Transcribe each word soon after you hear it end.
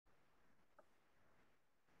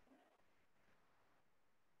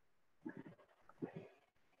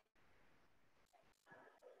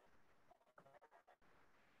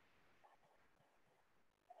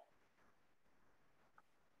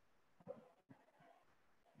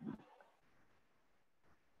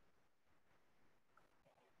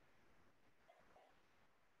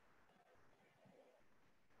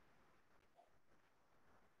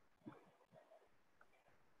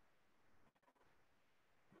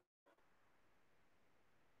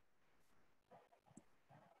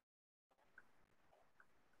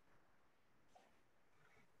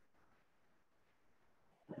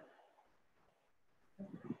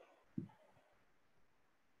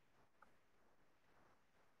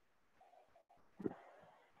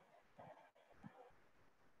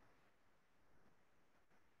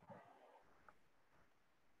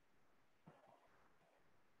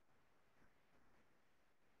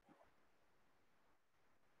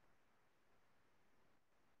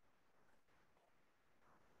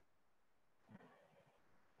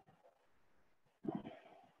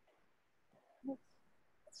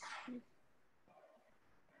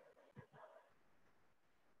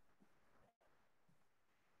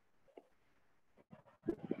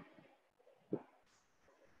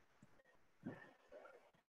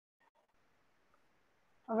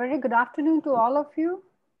A very good afternoon to all of you.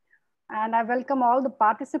 And I welcome all the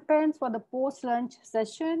participants for the post-lunch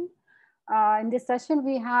session. In this session,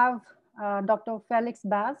 we have Dr. Felix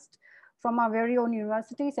Bast from our very own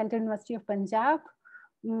university, Central University of Punjab.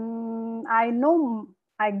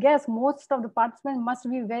 I guess most of the participants must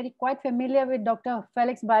be quite familiar with Dr.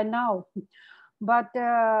 Felix by now. But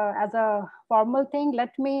as a formal thing,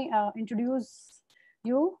 let me introduce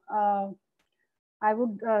you. I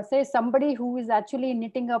would say somebody who is actually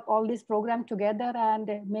knitting up all this program together and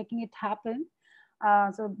making it happen.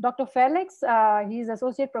 So Dr. Felix, he is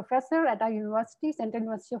associate professor at our university, Central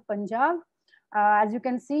University of Punjab. As you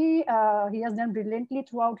can see, he has done brilliantly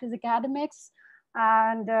throughout his academics,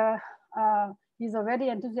 and he's a very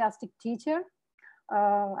enthusiastic teacher,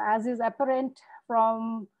 as is apparent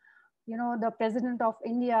from the President of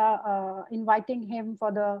India inviting him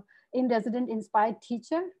for the in-resident inspired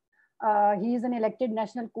teacher. He is an elected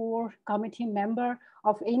National Core Committee member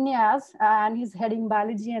of INEAS, and he's heading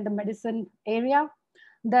biology and the medicine area.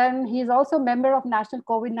 Then he's also a member of National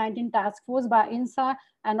COVID-19 Task Force by INSA,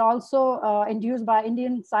 and also induced by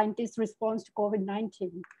Indian Scientists' Response to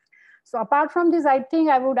COVID-19. So apart from this, I think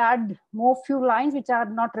I would add more few lines which are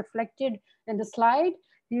not reflected in the slide.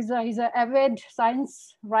 He's an avid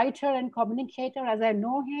science writer and communicator, as I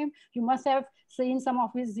know him. You must have seen some of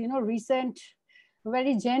his recent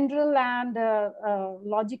very general and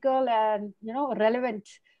logical and relevant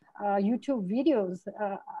YouTube videos.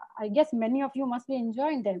 I guess many of you must be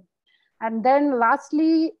enjoying them. And then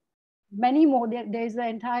lastly, many more. There's an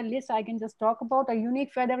entire list I can just talk about. A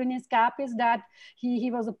unique feather in his cap is that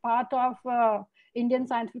he was a part of Indian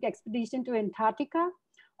scientific expedition to Antarctica.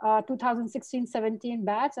 2016-17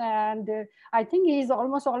 batch, and I think he's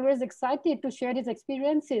almost always excited to share his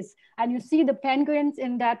experiences. And you see the penguins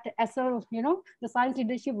in that SL, the Science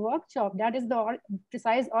Leadership Workshop. That is the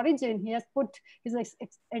precise origin. He has put his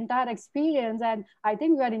entire experience, and I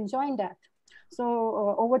think we are enjoying that.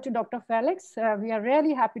 So over to Dr. Felix. We are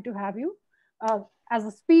really happy to have you as a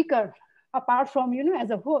speaker, apart from as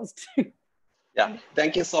a host. Yeah,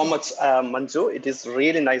 thank you so much, Manju. It is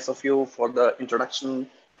really nice of you for the introduction.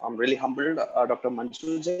 I'm really humbled, Dr.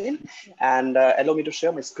 Manju Jain, and allow me to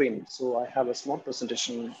share my screen. So I have a small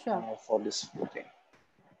presentation for this meeting.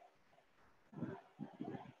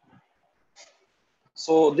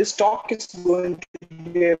 So this talk is going to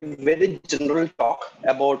be a very general talk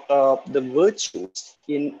about the virtues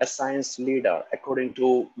in a science leader. According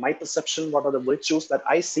to my perception, what are the virtues that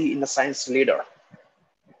I see in a science leader?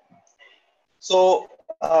 So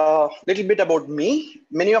little bit about me.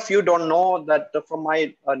 Many of you don't know that from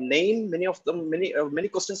my name. Many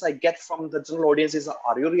questions I get from the general audience is,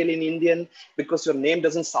 are you really an Indian? Because your name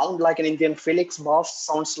doesn't sound like an Indian. Felix Bast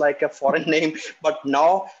sounds like a foreign name. But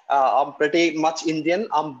now I'm pretty much Indian.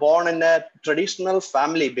 I'm born in a traditional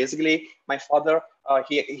family. Basically, my father,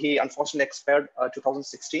 he unfortunately expired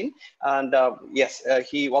 2016. And yes,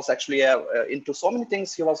 he was actually into so many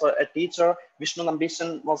things. He was a teacher. Vishnu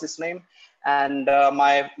Nambishan was his name. And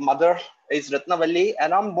my mother is Ratnavalli,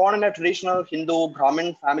 and I'm born in a traditional Hindu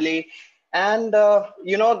Brahmin family. And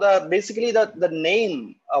basically the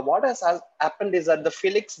name, what has happened is that the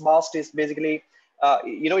Felix Bast is basically,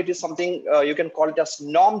 it is something you can call it as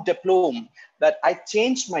nom de plume, that I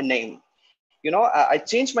changed my name. I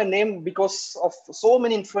changed my name because of so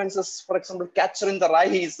many influences. For example, Catcher in the Rye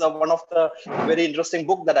is one of the very interesting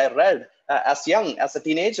book that I read as a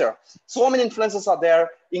teenager. So many influences are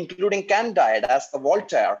there, including Candide as the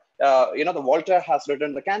Voltaire. The Voltaire has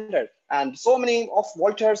written the Candide, and so many of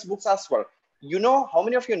Voltaire's books as well. How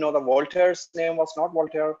many of you know that Voltaire's name was not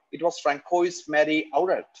Voltaire? It was Francois Marie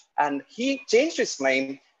Arouet, and he changed his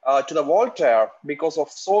name to the Voltaire because of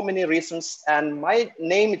so many reasons. And my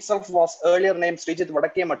name itself was earlier named Srijit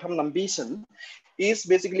Vadake Matham Nambishan, is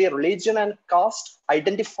basically a religion and caste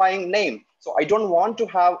identifying name. So I don't want to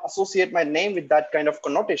associate my name with that kind of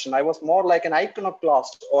connotation. I was more like an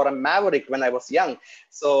iconoclast or a maverick when I was young.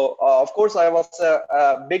 So of course I was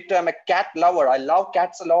a big time a cat lover. I love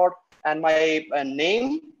cats a lot. And my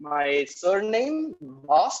name, my surname,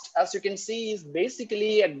 Bast, as you can see, is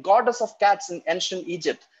basically a goddess of cats in ancient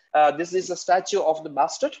Egypt. This is a statue of the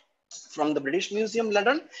Bastard from the British Museum,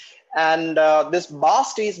 London. And this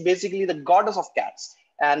Bast is basically the goddess of cats.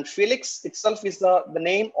 And Felix itself is the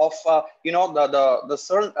name of,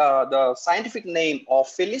 the scientific name of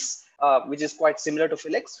Felis, which is quite similar to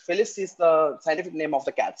Felix. Felis is the scientific name of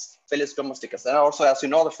the cats, Felis domesticus. And also, as you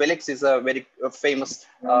know, the Felix is a very famous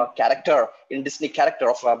character in Disney character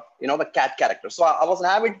of, the cat character. So I was an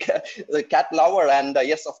avid cat lover. And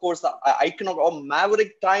yes, of course, the icon of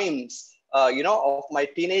Maverick times, of my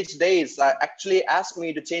teenage days, actually asked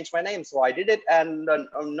me to change my name. So I did it, and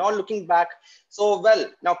now looking back. So, well,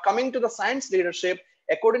 now coming to the science leadership,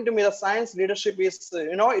 according to me, the science leadership is,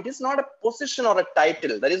 it is not a position or a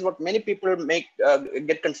title. That is what many people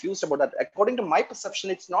get confused about that. According to my perception,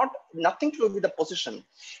 it's nothing to do with the position.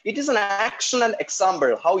 It is an action and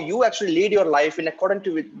example, how you actually lead your life in according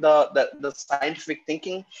to with the scientific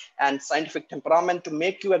thinking and scientific temperament to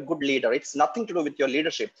make you a good leader. It's nothing to do with your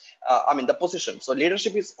leadership. The position. So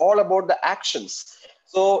leadership is all about the actions.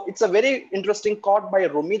 So it's a very interesting quote by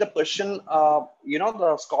Rumi, the Persian,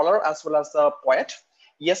 the scholar as well as the poet.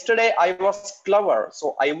 Yesterday I was clever,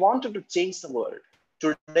 so I wanted to change the world.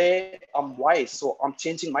 Today I'm wise, so I'm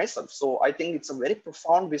changing myself. So I think it's a very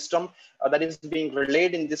profound wisdom that is being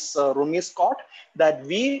relayed in this Rumi's quote, that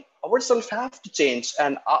we ourselves have to change,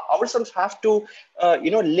 and ourselves have to,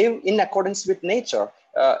 live in accordance with nature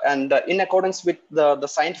and in accordance with the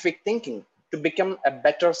scientific thinking to become a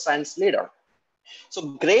better science leader. So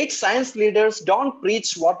great science leaders don't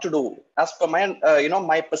preach what to do. As per my,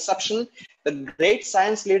 my perception, the great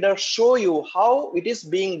science leaders show you how it is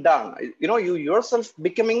being done. You yourself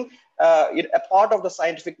becoming a part of the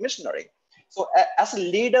scientific missionary. So as a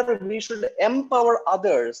leader, we should empower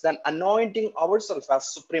others than anointing ourselves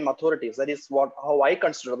as supreme authorities. That is how I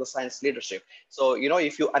consider the science leadership. So,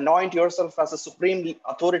 if you anoint yourself as a supreme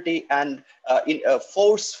authority and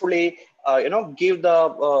forcefully, give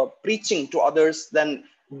the preaching to others, then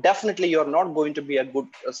definitely you're not going to be a good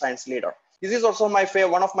science leader. This is also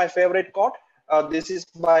one of my favorite quote. This is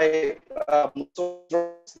by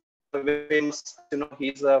famous,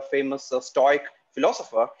 he's a famous Stoic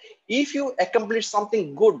philosopher. If you accomplish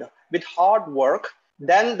something good with hard work,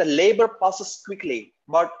 then the labor passes quickly,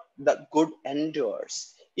 but the good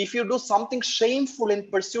endures. If you do something shameful in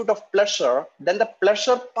pursuit of pleasure, then the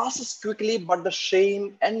pleasure passes quickly, but the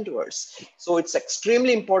shame endures. So it's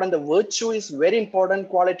extremely important. The virtue is very important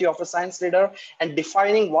quality of a science leader, and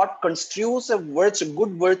defining what constitutes a virtue,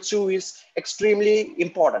 good virtue, is extremely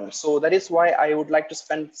important. So that is why I would like to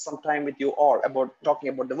spend some time with you all about talking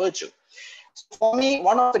about the virtue. So for me,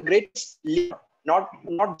 one of the greatest leaders, not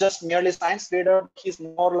just merely science leader, he's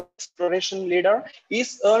more like exploration leader,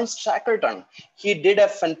 is Ernst Shackleton. He did a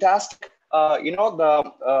fantastic,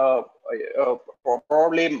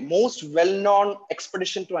 probably most well-known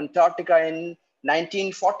expedition to Antarctica in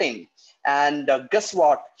 1914. And guess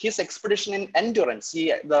what? His expedition in Endurance,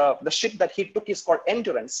 the ship that he took is called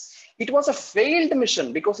Endurance. It was a failed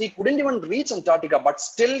mission because he couldn't even reach Antarctica, but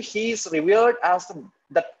still he is revered as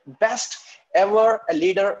the best ever a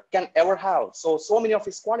leader can ever have. So many of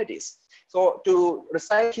his qualities. So to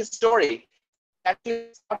recite his story, he actually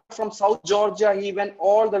started from South Georgia. He went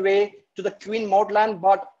all the way to the Queen Maudland,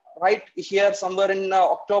 but right here somewhere in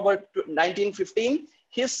October 1915,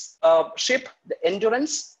 his ship, the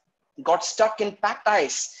Endurance, got stuck in packed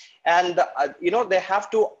ice. And, they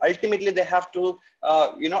have to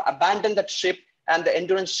abandon that ship, and the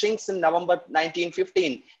Endurance sinks in November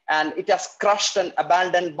 1915, and it has crushed and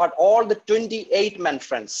abandoned, but all the 28 men,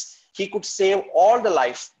 friends, he could save all the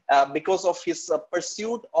life because of his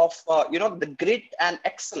pursuit of, the grit and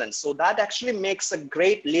excellence. So that actually makes a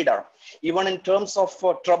great leader, even in terms of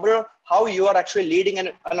trouble, how you are actually leading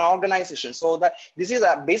an organization. So that this is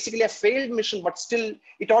basically a failed mission, but still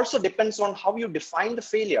it also depends on how you define the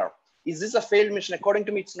failure. Is this a failed mission? According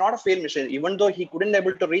to me, it's not a failed mission. Even though he couldn't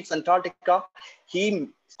able to reach Antarctica, he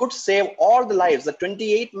could save all the lives. The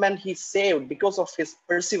 28 men he saved because of his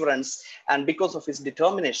perseverance and because of his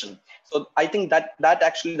determination. So I think that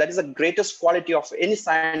is the greatest quality of any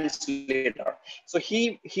science leader. So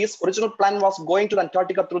his original plan was going to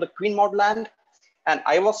Antarctica through the Queen Maudland. And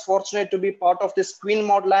I was fortunate to be part of this Queen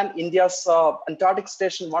Maudland, India's Antarctic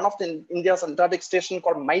station. One of India's Antarctic station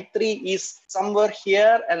called Maitri is somewhere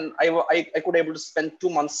here, and I could able to spend 2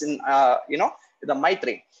 months in the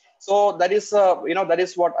Maitri. So that is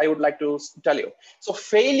what I would like to tell you. So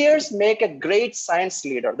failures make a great science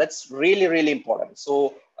leader. That's really, really important.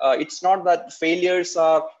 So it's not that failures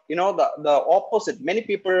are the opposite. Many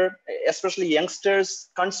people, especially youngsters,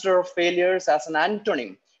 consider failures as an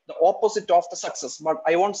antonym, the opposite of the success. But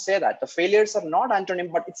I won't say that. The failures are not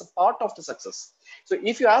antonym, but it's a part of the success. So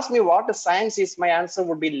if you ask me what the science is, my answer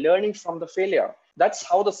would be learning from the failure. That's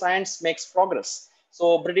how the science makes progress.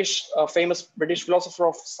 So famous British philosopher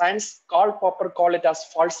of science, Karl Popper, call it as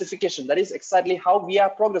falsification. That is exactly how we are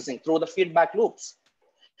progressing, through the feedback loops.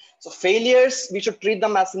 So failures, we should treat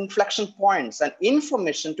them as inflection points and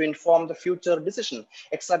information to inform the future decision.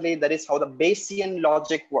 Exactly, that is how the Bayesian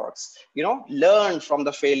logic works. Learn from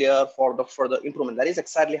the failure for the further improvement. That is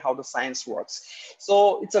exactly how the science works.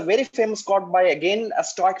 So it's a very famous quote by, again, a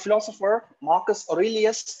Stoic philosopher, Marcus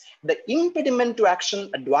Aurelius: the impediment to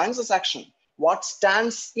action advances action. What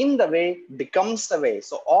stands in the way becomes the way.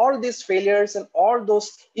 So all these failures and all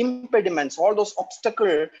those impediments, all those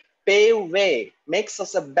obstacles pave way, makes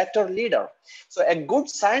us a better leader. So a good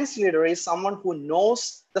science leader is someone who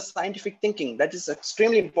knows the scientific thinking. That is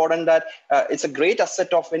extremely important. That it's a great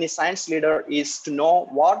asset of any science leader is to know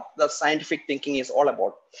what the scientific thinking is all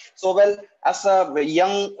about. So, well, as a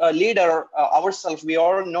young leader ourselves, we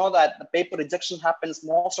all know that the paper rejection happens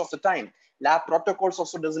most of the time. Lab protocols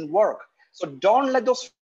also doesn't work. So don't let those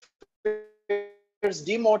failures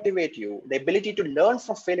demotivate you. The ability to learn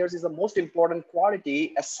from failures is the most important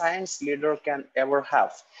quality a science leader can ever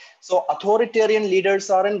have. So authoritarian leaders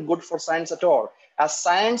aren't good for science at all, as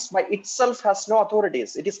science by itself has no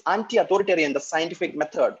authorities. It is anti-authoritarian, the scientific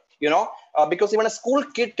method, because even a school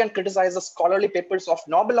kid can criticize the scholarly papers of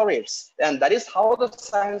Nobel laureates, and that is how the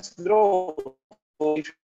science grows. So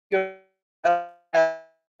if you're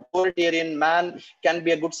authoritarian man can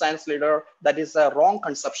be a good science leader, that is a wrong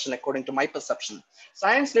conception according to my perception.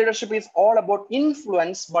 Science leadership is all about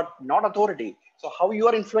influence, but not authority. So how you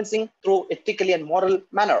are influencing through ethically and moral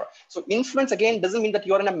manner. So influence, again, doesn't mean that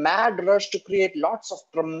you're in a mad rush to create lots of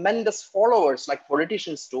tremendous followers like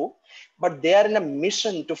politicians do, but they are in a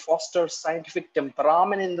mission to foster scientific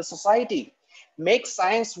temperament in the society, make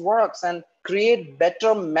science works, and create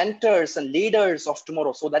better mentors and leaders of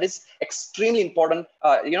tomorrow. So that is extremely important.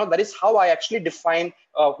 That is how I actually define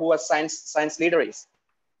who a science leader is.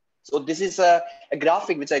 So this is a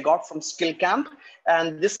graphic which I got from Skill Camp,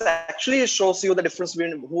 and this actually shows you the difference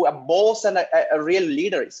between who a boss and a real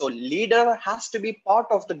leader is. So leader has to be part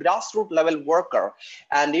of the grassroots level worker.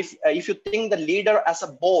 And if you think the leader as a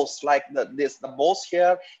boss, like the boss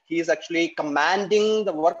here, he is actually commanding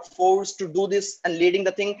the workforce to do this and leading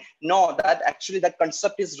the thing. No, that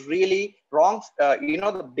concept is really wrong.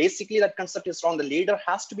 Basically that concept is wrong. The leader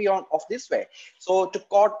has to be of this way. So to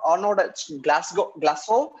quote Arnold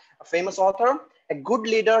Glasow, a famous author, a good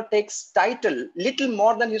leader takes title little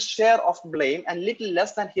more than his share of blame and little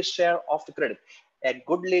less than his share of the credit. A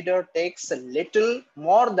good leader takes a little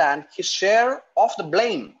more than his share of the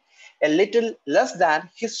blame, a little less than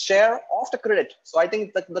his share of the credit. So I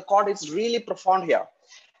think that the quote is really profound here.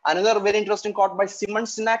 Another very interesting quote by Simon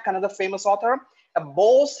Sinek, another famous author: a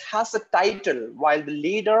boss has a title while the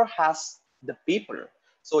leader has the people.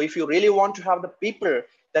 So if you really want to have the people,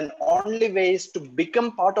 then only way is to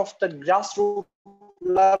become part of the grassroots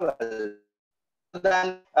level rather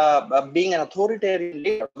than being an authoritarian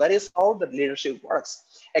leader. That is how the leadership works.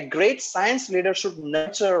 A great science leader should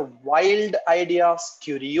nurture wild ideas,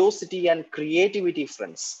 curiosity, and creativity,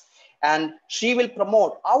 friends. And she will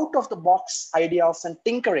promote out of the box ideas and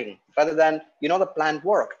tinkering rather than the planned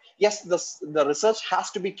work. Yes, the research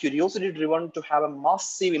has to be curiosity driven to have a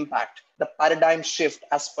massive impact. The paradigm shift,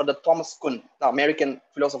 as per the Thomas Kuhn, the American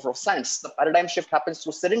philosopher of science, the paradigm shift happens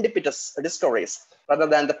through serendipitous discoveries rather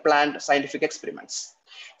than the planned scientific experiments.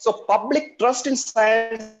 So public trust in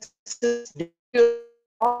science is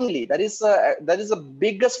strongly. That is the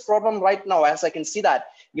biggest problem right now, as I can see that,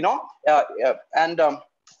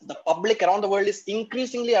 the public around the world is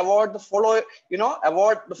increasingly avoid following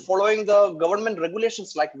the government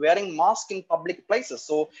regulations like wearing mask in public places.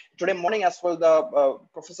 So today morning as well, the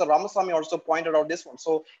Professor Ramasamy also pointed out this one.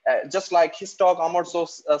 So just like his talk, I'm also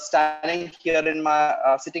sitting here in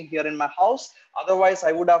my house. Otherwise,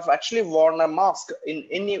 I would have actually worn a mask in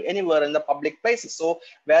anywhere in the public places. So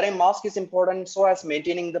wearing mask is important, so as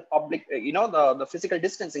maintaining the public, the physical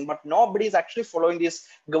distancing. But nobody is actually following these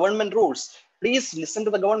government rules. Please listen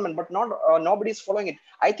to the government, but nobody is following it.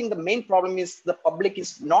 I think the main problem is the public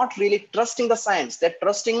is not really trusting the science. They're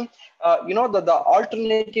trusting, the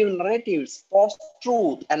alternative narratives,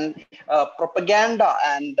 post-truth, and propaganda,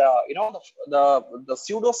 and the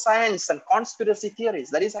pseudoscience and conspiracy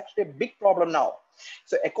theories. That is actually a big problem now.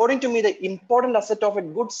 So according to me, the important asset of a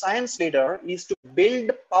good science leader is to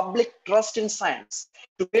build public trust in science.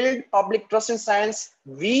 To build public trust in science,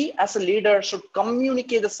 we as a leader should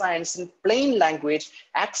communicate the science in plain language,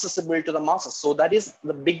 accessible to the masses. So that is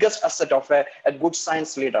the biggest asset of a good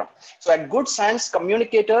science leader. So a good science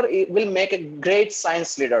communicator will make a great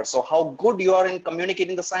science leader. So how good you are in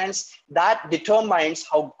communicating the science, that determines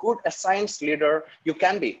how good a science leader you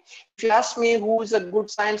can be. If you ask me who is a good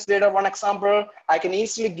science leader, one example, I can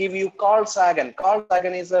easily give you Carl Sagan. Carl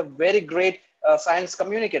Sagan is a very great science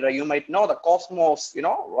communicator. You might know the Cosmos,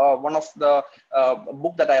 one of the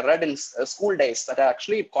book that I read in school days that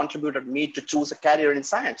actually contributed me to choose a career in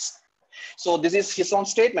science. So this is his own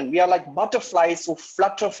statement. We are like butterflies who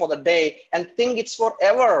flutter for the day and think it's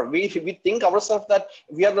forever. We think ourselves that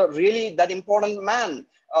we are the really that important man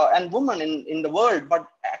and woman in the world, but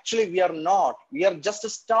actually we are not. We are just a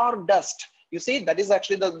star dust. You see, that is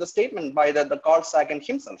actually the statement by the Carl Sagan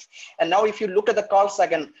himself. And now if you look at the Carl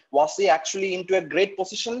Sagan, was he actually into a great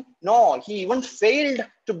position? No, he even failed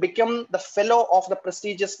to become the fellow of the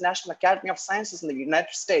prestigious National Academy of Sciences in the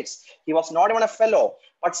United States. He was not even a fellow,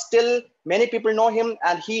 but still many people know him,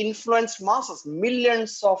 and he influenced masses.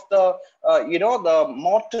 Millions of the, the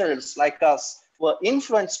mortals like us were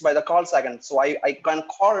influenced by the Carl Sagan. So I can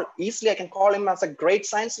call him as a great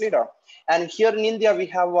science leader. And here in India, we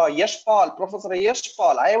have Yashpal, Professor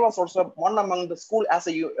Yashpal. I was also one among the school as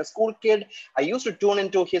a school kid. I used to tune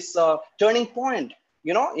into his Turning Point.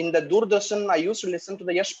 In the Doordarshan, I used to listen to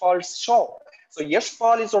the Yashpal's show. So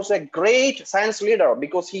Yashpal is also a great science leader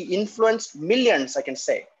because he influenced millions, I can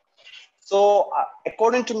say. So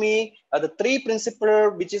according to me, the three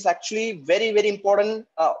principles, which is actually very, very important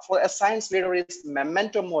for a science leader, is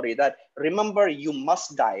memento mori, that remember you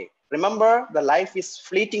must die. Remember the life is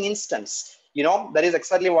fleeting instance. That is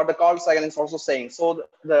exactly what the Carl Sagan is also saying. So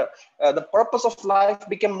the purpose of life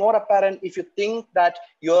became more apparent if you think that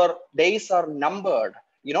your days are numbered.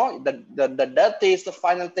 The death is the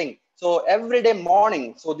final thing. So every day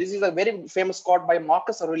morning, so this is a very famous quote by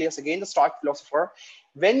Marcus Aurelius, again, the Stoic philosopher.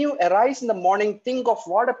 When you arise in the morning, think of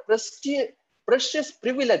what a precious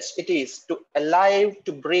privilege it is to alive,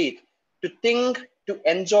 to breathe, to think, to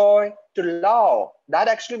enjoy, to love. That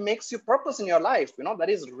actually makes you purpose in your life. That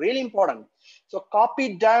is really important. So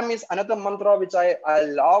carpe diem is another mantra which I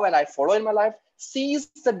love and I follow in my life. Seize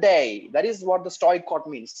the day. That is what the Stoic quote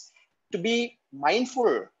means. To be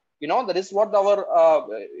mindful. That is what our,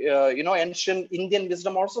 ancient Indian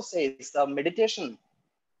wisdom also says, meditation,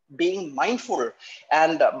 being mindful.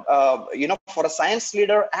 And, for a science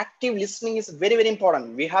leader, active listening is very, very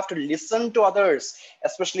important. We have to listen to others,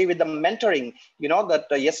 especially with the mentoring, that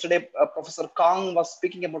yesterday Professor Kang was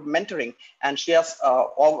speaking about mentoring, and she has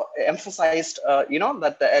emphasized,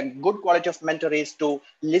 that a good quality of mentor is to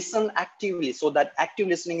listen actively. So that active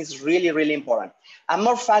listening is really, really important.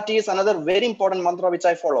 Amor fati is another very important mantra which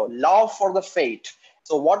I follow. Love for the fate.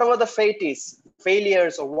 So whatever the fate is,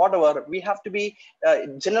 failures or whatever, we have to be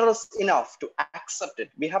generous enough to accept it.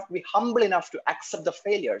 We have to be humble enough to accept the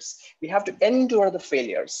failures. We have to endure the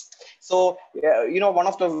failures. So, one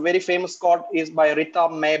of the very famous quote is by Rita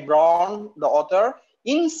Mae Brown, the author.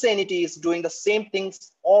 Insanity is doing the same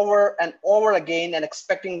things over and over again and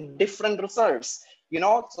expecting different results.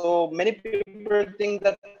 So many people think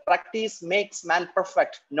that practice makes man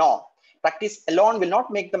perfect. No. Practice alone will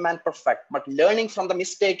not make the man perfect, but learning from the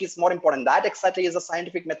mistake is more important. That exactly is a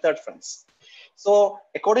scientific method, friends. So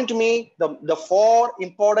according to me, the four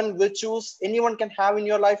important virtues anyone can have in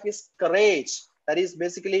your life is courage. That is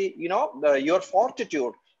basically, your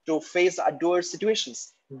fortitude to face adverse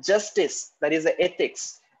situations. Justice, that is the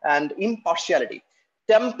ethics, and impartiality.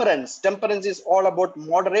 Temperance is all about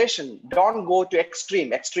moderation. Don't go to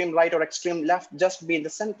extreme right or extreme left, just be in the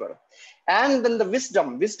center. And then the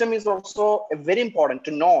wisdom is also very important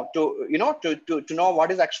to know, to know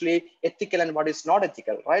what is actually ethical and what is not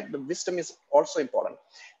ethical, right? The wisdom is also important.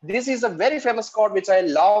 This is a very famous quote which I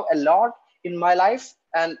love a lot in my life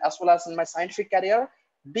and as well as in my scientific career.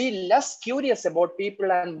 Be less curious about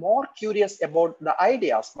people and more curious about the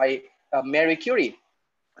ideas, by Marie Curie.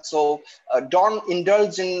 So don't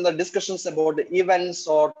indulge in the discussions about the events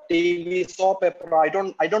or TV soap opera.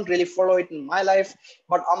 I don't really follow it in my life,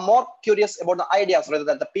 but I'm more curious about the ideas rather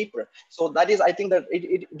than the people. So that is, I think that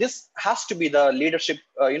this has to be the leadership,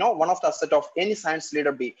 one of the asset of any science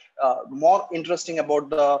leader, be more interesting about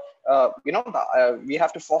the, we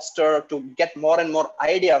have to foster to get more and more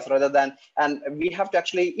ideas rather than, and we have to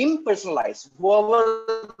actually impersonalize whoever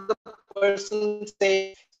the person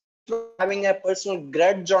says. Having a personal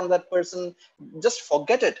grudge on that person, just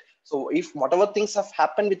forget it. So if whatever things have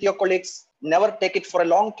happened with your colleagues, never take it for a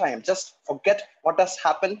long time. Just forget what has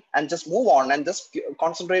happened and just move on and just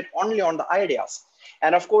concentrate only on the ideas.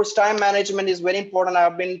 And of course, time management is very important.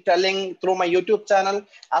 I've been telling through my YouTube channel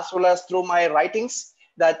as well as through my writings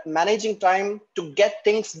that managing time to get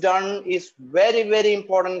things done is very, very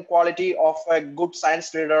important quality of a good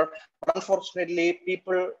science leader. But unfortunately,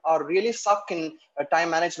 people are really stuck in time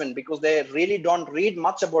management because they really don't read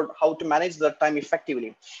much about how to manage the time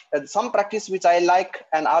effectively. Some practice which I like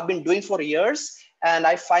and I've been doing for years, and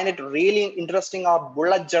I find it really interesting, are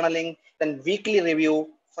bullet journaling, then weekly review,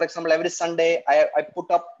 For example, every Sunday, I put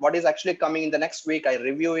up what is actually coming in the next week. I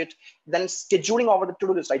review it. Then scheduling over the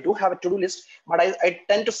to-do list. I do have a to-do list, but I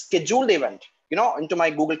tend to schedule the event, into my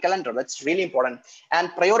Google Calendar. That's really important. And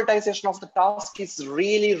prioritization of the task is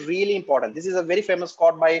really, really important. This is a very famous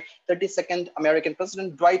quote by 32nd American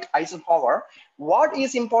President Dwight Eisenhower. What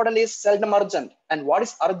is important is seldom urgent, and what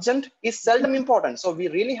is urgent is seldom important. So we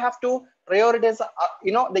really have to prioritize,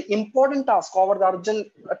 the important task over the urgent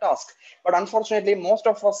task. But unfortunately, most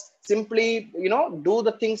of us simply, do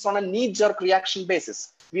the things on a knee-jerk reaction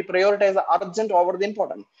basis. We prioritize the urgent over the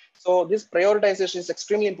important. So this prioritization is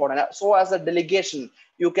extremely important. So as a delegation,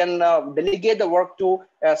 you can delegate the work to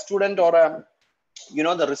a student or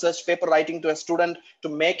the research paper writing to a student to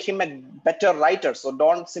make him a better writer. So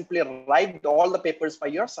don't simply write all the papers by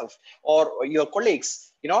yourself or your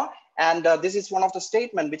colleagues, and this is one of the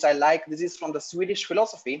statement which I like. This is from the Swedish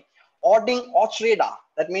philosophy, ordning ortreda.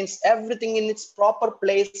 That means everything in its proper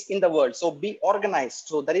place in the world. So be organized.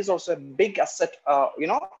 So that is also a big asset,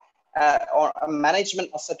 or a management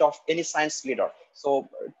asset of any science leader. So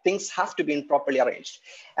things have to be properly arranged.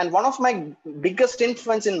 And one of my biggest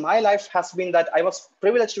influence in my life has been that I was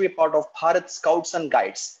privileged to be part of Bharat Scouts and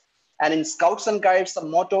Guides. And in Scouts and Guides, the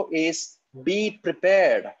motto is be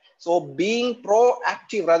prepared. So being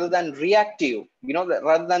proactive rather than reactive,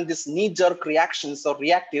 rather than this knee-jerk reactions or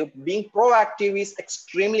reactive, being proactive is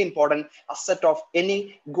extremely important asset of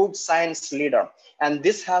any good science leader. And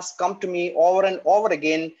this has come to me over and over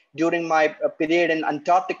again during my period in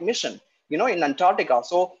Antarctic mission, in Antarctica.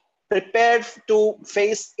 So prepared to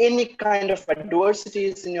face any kind of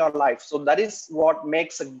adversities in your life. So that is what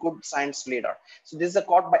makes a good science leader. So this is a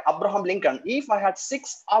quote by Abraham Lincoln. If I had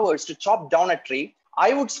 6 hours to chop down a tree,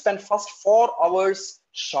 I would spend first 4 hours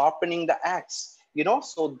sharpening the axe.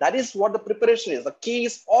 So that is what the preparation is. The key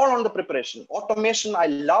is all on the preparation. Automation, I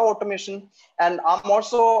love automation. And I'm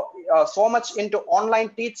also so much into online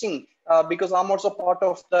teaching because I'm also part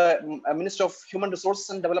of the Ministry of Human Resources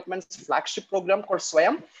and Development's flagship program called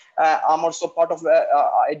SWAYAM. I'm also part of,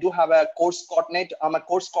 I do have a course coordinator. I'm a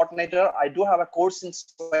course coordinator. I do have a course in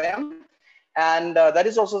SWAYAM. And that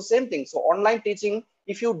is also the same thing. So online teaching,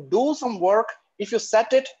 if you do some work, if you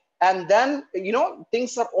set it, and then,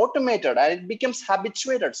 things are automated and it becomes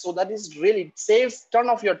habituated. So that is really, it saves a ton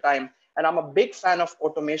of your time. And I'm a big fan of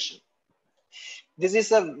automation. This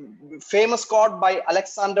is a famous quote by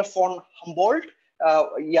Alexander von Humboldt.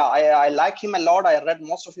 I like him a lot. I read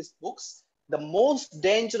most of his books. The most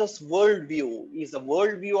dangerous worldview is the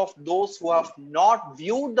worldview of those who have not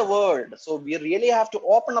viewed the world. So we really have to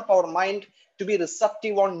open up our mind to be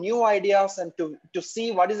receptive on new ideas and to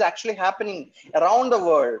see what is actually happening around the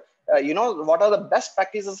world. What are the best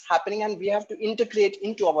practices happening, and we have to integrate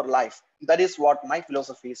into our life. That is what my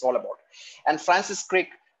philosophy is all about. And Francis Crick,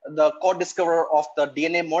 the co-discoverer of the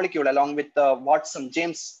DNA molecule, along with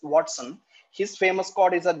James Watson, his famous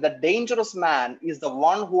quote is that the dangerous man is the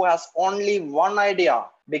one who has only one idea,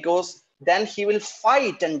 because then he will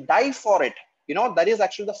fight and die for it. That is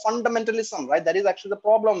actually the fundamentalism, right? That is actually the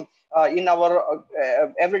problem in our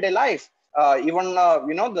everyday life.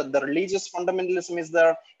 The religious fundamentalism is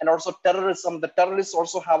there, and also terrorism. The terrorists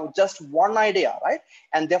also have just one idea, right?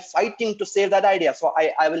 And they're fighting to save that idea. So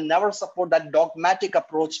I will never support that dogmatic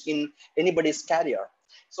approach in anybody's career.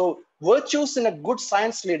 So virtues in a good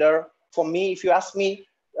science leader, for me, if you ask me,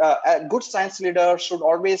 a good science leader should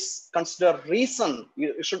always consider reason.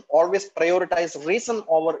 You should always prioritize reason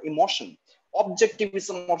over emotion.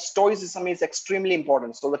 Objectivism or stoicism is extremely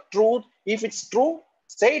important. So the truth, if it's true,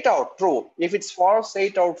 say it out true. If it's false, say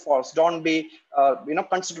it out false. Don't be,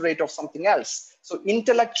 considerate of something else. So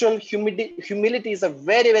intellectual humility is a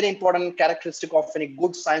very, very important characteristic of any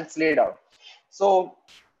good science leader. So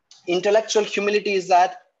intellectual humility is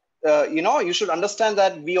that, you should understand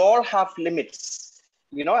that we all have limits.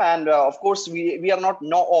 And of course, we are not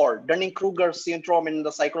know-all. Dunning-Kruger syndrome in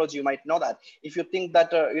the psychology, you might know that. If you think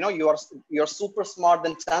that, you're super smart,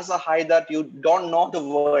 then chances are high that you don't know the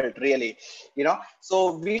world, really.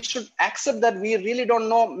 So we should accept that we really don't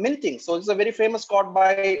know many things. So it's a very famous quote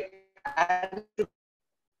by a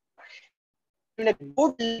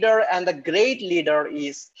good leader and a great leader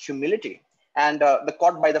is humility. And the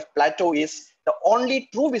quote by the Plato is, the only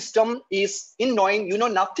true wisdom is in knowing you know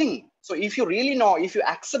nothing. So if you really know, if you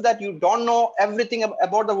accept that you don't know everything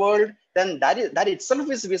about the world, then that itself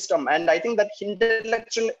is wisdom. And I think that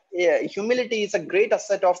intellectual humility is a great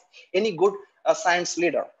asset of any good science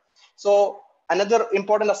leader. So another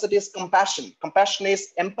important asset is compassion. Compassion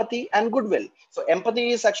is empathy and goodwill. So empathy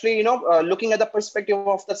is actually, looking at the perspective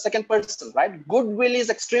of the second person, right? Goodwill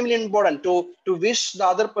is extremely important to wish the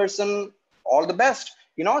other person all the best.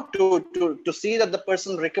 to see that the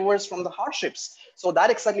person recovers from the hardships. So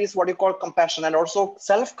that exactly is what you call compassion. And also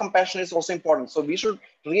self-compassion is also important. So we should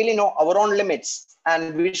really know our own limits,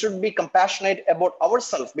 and we should be compassionate about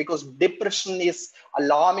ourselves, because depression is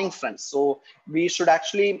alarming, friends. So we should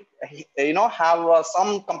actually, have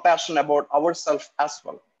some compassion about ourselves as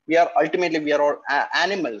well. We are all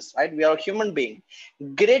animals, right? We are a human being.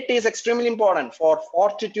 Grit is extremely important for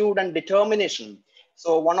fortitude and determination.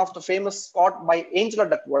 So one of the famous quote by Angela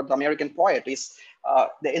Duckworth, the American poet, is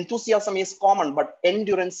the enthusiasm is common, but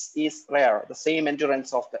endurance is rare. The same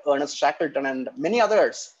endurance of the Ernest Shackleton and many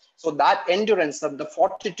others. So that endurance, the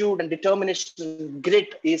fortitude and determination,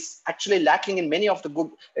 grit is actually lacking in many of the good,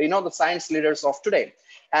 the science leaders of today.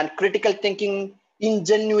 And critical thinking,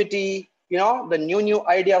 ingenuity, the new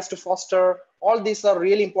ideas to foster, all these are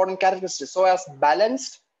really important characteristics. So as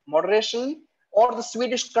balanced, moderation, or the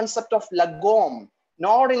Swedish concept of lagom,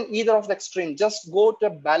 not in either of the extreme, just go to a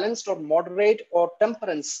balanced or moderate or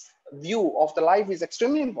temperance view of the life is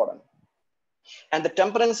extremely important. And the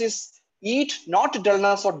temperance is eat not to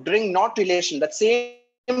dullness or drink not to elation. That same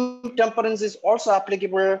temperance is also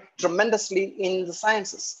applicable tremendously in the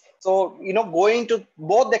sciences. So, going to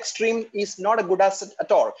both the extreme is not a good asset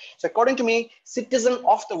at all. So according to me, citizen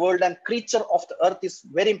of the world and creature of the earth is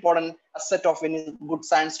very important asset of any good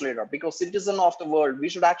science leader, because citizen of the world, we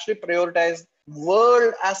should actually prioritize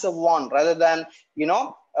world as a one rather than,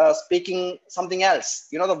 speaking something else.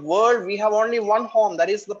 The world, we have only one home,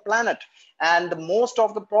 that is the planet. And most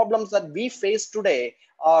of the problems that we face today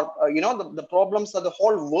are, the problems that the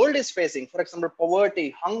whole world is facing. For example,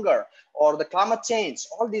 poverty, hunger, or the climate change.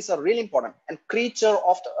 All these are really important. And creature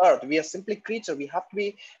of the earth, we are simply creature. We have to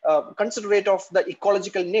be considerate of the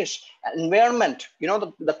ecological niche, environment,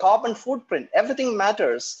 the carbon footprint, everything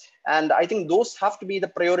matters. And I think those have to be the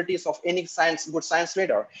priorities of any good science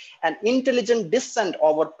leader. And intelligent dissent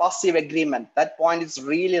over passive agreement. That point is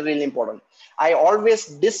really, really important. I always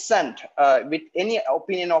dissent with any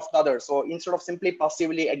opinion of the other. So instead of simply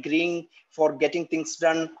passively agreeing for getting things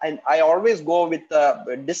done, I always go with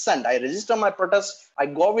dissent. I register my protest, I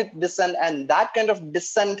go with dissent, and that kind of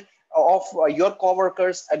dissent of your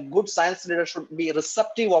coworkers, a good science leader should be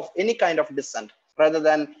receptive of any kind of dissent rather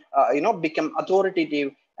than, become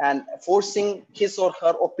authoritative and forcing his or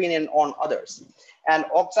her opinion on others. And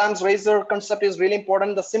Oxham's razor concept is really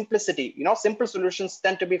important. The simplicity, simple solutions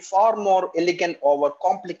tend to be far more elegant over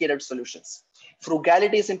complicated solutions.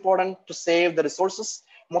 Frugality is important to save the resources.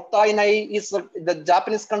 Mottai nai is the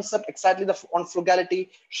Japanese concept exactly on frugality.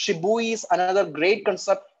 Shibui is another great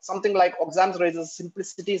concept. Something like Oxham's razor,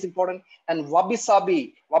 simplicity is important. And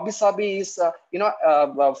wabi-sabi is,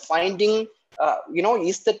 finding,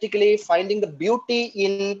 aesthetically finding the beauty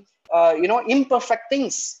in, imperfect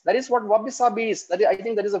things. That is what wabi-sabi is. I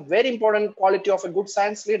think that is a very important quality of a good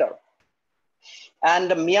science leader. And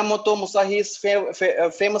Miyamoto Musahi's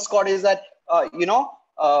famous quote is that,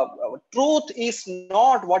 truth is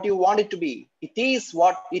not what you want it to be. It is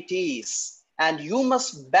what it is. And you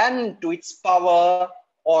must bend to its power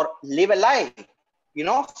or live a lie.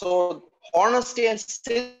 So honesty and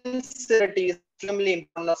sincerity is extremely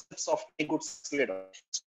important aspects of a good science leader.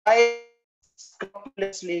 I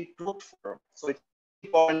scrupulously truthful. So it's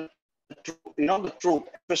important, the truth,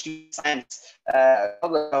 especially science.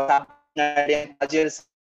 A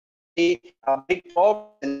big problem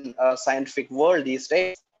in scientific world these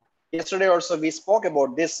days. Yesterday also we spoke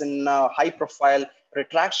about this in high-profile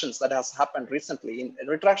retractions that has happened recently.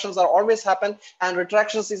 Retractions are always happen, and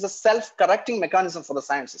retractions is a self-correcting mechanism for the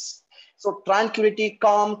sciences. So tranquility,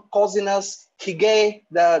 calm, coziness, hygge,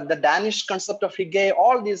 the Danish concept of hygge,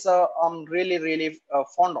 all these are I'm really, really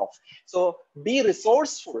fond of. So be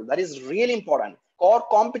resourceful. That is really important. Core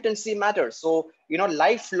competency matters. So,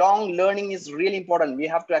 lifelong learning is really important. We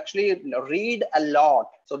have to actually read a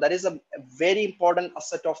lot. So that is a very important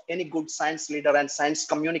asset of any good science leader and science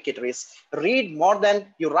communicator is read more than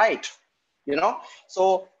you write.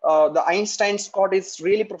 So the Einstein's quote is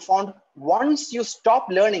really profound. Once you stop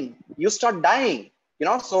learning, you start dying.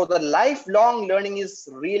 So the lifelong learning is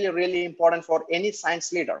really, really important for any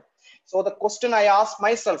science leader. So the question I ask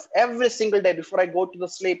myself every single day before I go to the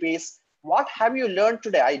sleep is, what have you learned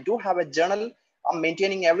today? I do have a journal I'm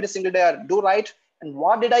maintaining every single day. I do write. And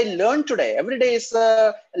what did I learn today? Every day is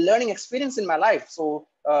a learning experience in my life. So,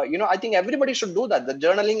 I think everybody should do that. The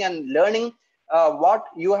journaling and learning what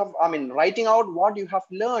you have, writing out what you have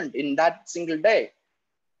learned in that single day.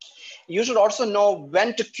 You should also know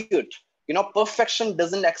when to quit. perfection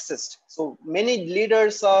doesn't exist. So many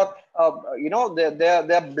leaders are,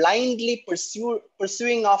 they're blindly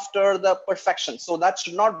pursuing after the perfection. So that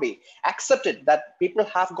should not be accepted, that people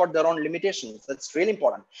have got their own limitations. That's really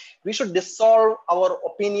important. We should dissolve our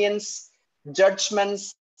opinions,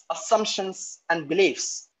 judgments, assumptions, and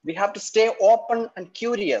beliefs. We have to stay open and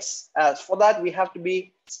curious. For that, we have to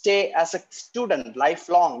stay as a student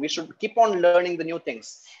lifelong. We should keep on learning the new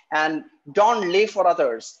things and don't live for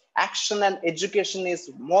others. Action and education is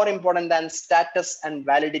more important than status and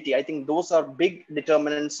validity. I think those are big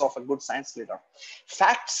determinants of a good science leader.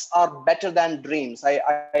 Facts are better than dreams.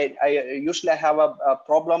 I usually have a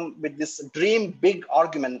problem with this dream big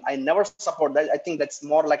argument. I never support that. I think that's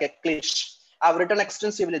more like a cliche. I've written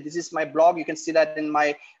extensively. This is my blog. You can see that in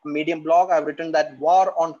my Medium blog. I've written that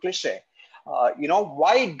war on cliche.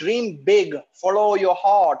 Why dream big? Follow your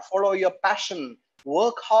heart, follow your passion,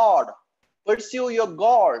 work hard, pursue your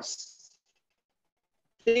goals.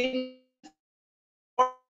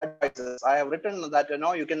 Advisors. I have written that,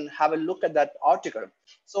 you can have a look at that article.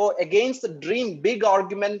 So against the dream big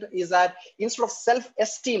argument is that instead of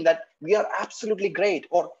self-esteem that we are absolutely great,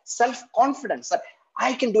 or self-confidence that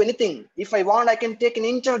I can do anything. If I want, I can take an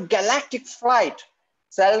intergalactic flight.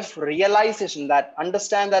 Self-realization that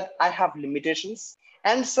understand that I have limitations,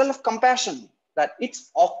 and self-compassion that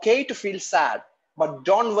it's okay to feel sad, but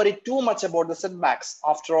don't worry too much about the setbacks.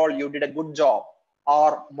 After all, you did a good job,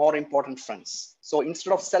 are more important, friends. So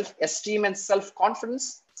instead of self-esteem and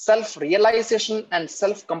self-confidence, self-realization and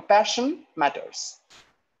self-compassion matters.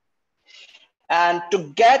 And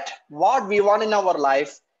to get what we want in our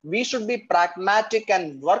life, we should be pragmatic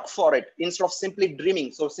and work for it instead of simply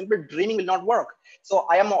dreaming. So simple dreaming will not work. So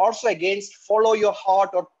I am also against follow your heart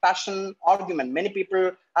or passion argument. Many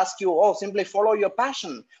people ask you, oh, simply follow your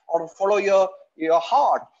passion or follow your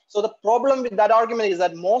heart. So the problem with that argument is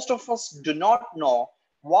that most of us do not know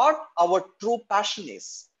what our true passion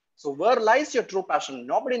is. So where lies your true passion?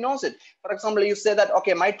 Nobody knows it. For example, you say that,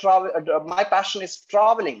 okay, my passion is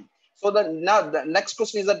traveling. So now the next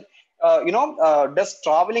question is that, does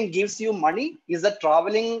traveling gives you money? Is that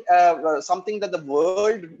traveling something that the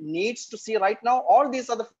world needs to see right now? All these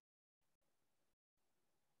are the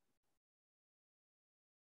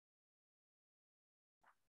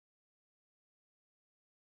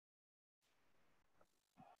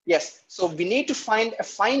yes. So we need to find a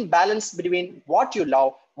fine balance between what you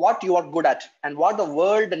love, what you are good at, and what the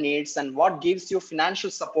world needs, and what gives you financial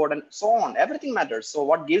support, and so on. Everything matters. So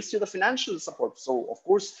what gives you the financial support? So of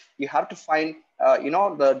course you have to find,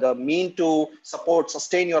 the mean to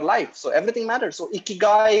sustain your life. So everything matters. So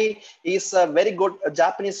ikigai is a very good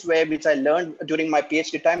Japanese way, which I learned during my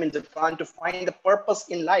PhD time in Japan, to find the purpose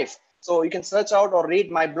in life. So you can search out or read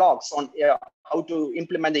my blogs on how to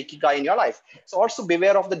implement the ikigai in your life. So also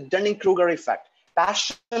beware of the Dunning-Kruger effect.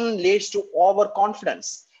 Passion leads to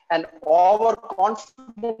overconfidence, and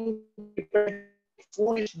overconfident people make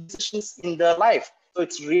foolish decisions in their life. So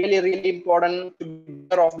it's really, really important to be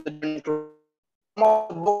aware of the Dunning-Kruger. Some of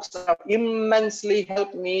the books have immensely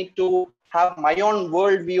helped me to have my own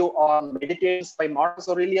worldview on Meditations by Marcus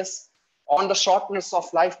Aurelius, On the Shortness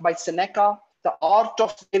of Life by Seneca, The Art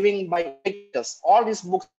of Living by Epictetus. All these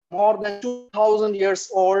books are more than 2,000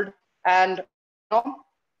 years old. And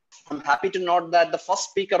I'm happy to note that the first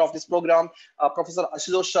speaker of this program, Professor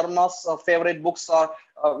Ashutosh Sharma's favorite books are,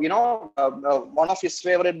 one of his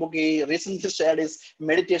favorite book he recently shared is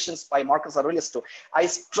Meditations by Marcus Aurelius too. I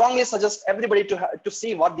strongly suggest everybody to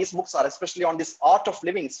see what these books are, especially on this Art of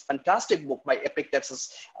Living. It's a fantastic book by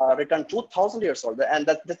Epictetus, written 2,000 years old. And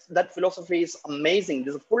that philosophy is amazing.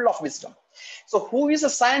 This is full of wisdom. So who is a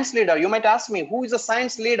science leader? You might ask me, who is a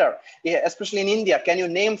science leader? Yeah, especially in India, can you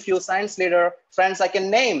name few science leader? Friends, I can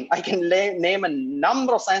name a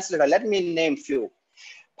number of science leaders. Let me name few.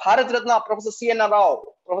 Bharat Ratna, Professor C.N. Rao,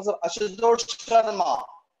 Professor Ashutosh Sharma,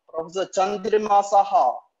 Professor Chandrima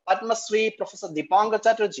Saha, Padma Shri, Professor Dipanga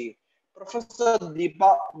Chatterjee, Professor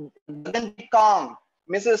Gagan Kang,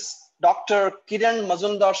 Mrs. Dr. Kiran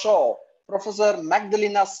Mazumdar-Shaw, Professor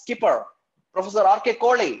Magdalena Skipper, Professor R.K.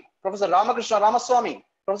 Kohli, Professor Ramakrishna Ramaswamy,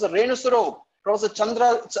 Professor Renu Swarup, Professor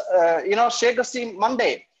Chandra, Shekhar C.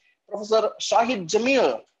 Monday, Professor Shahid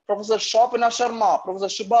Jamil, Professor Shopana Sharma,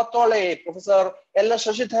 Professor Shubha Tole, Professor Ella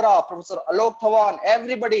Shashidhara, Professor Alok Thawan,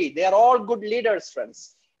 everybody, they are all good leaders,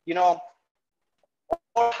 friends. All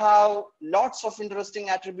have lots of interesting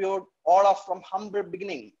attributes, all are from humble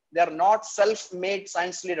beginning. They are not self-made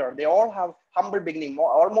science leader. They all have humble beginning.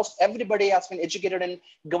 Almost everybody has been educated in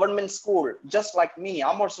government school, just like me.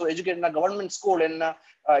 I'm also educated in a government school. In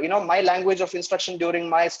my language of instruction during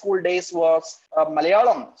my school days was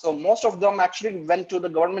Malayalam. So most of them actually went to the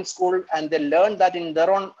government school and they learned that in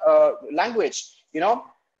their own language.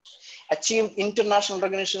 Achieved international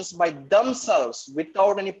recognitions by themselves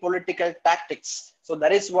without any political tactics. So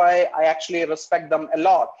that is why I actually respect them a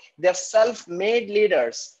lot. They're self-made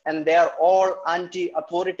leaders and they are all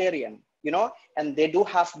anti-authoritarian, and they do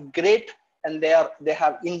have great, and they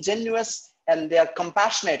have ingenuous, and they are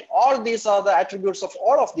compassionate. All these are the attributes of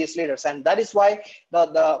all of these leaders. And that is why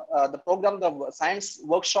the program, the science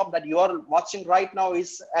workshop that you are watching right now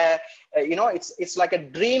is, it's like a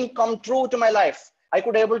dream come true to my life. I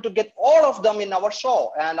could able to get all of them in our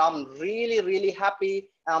show, and I'm really, really happy.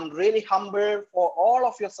 I'm really humble for all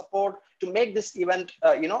of your support to make this event,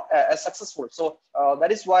 successful. So that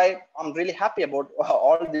is why I'm really happy about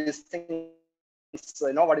all these things.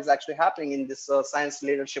 What is actually happening in this science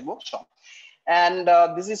leadership workshop. And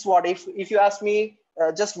this is what, if you ask me,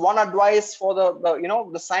 just one advice for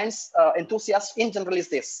the science enthusiast in general is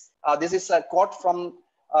this. This is a quote from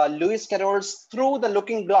Lewis Carroll's "Through the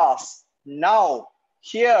Looking Glass." Now,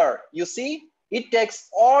 here, you see, it takes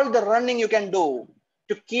all the running you can do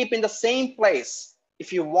to keep in the same place.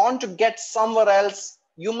 If you want to get somewhere else,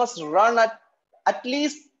 you must run at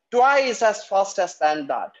least twice as fast as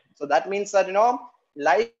that. So that means that,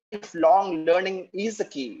 lifelong learning is the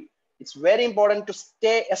key. It's very important to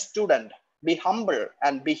stay a student, be humble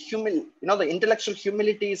and be humble. The intellectual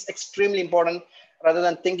humility is extremely important, rather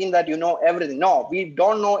than thinking that you know everything. No, we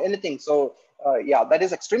don't know anything. So yeah, that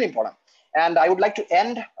is extremely important. And I would like to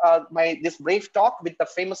end this brief talk with the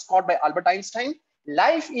famous quote by Albert Einstein.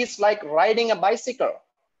 Life is like riding a bicycle.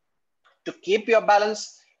 To keep your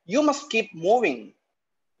balance, you must keep moving.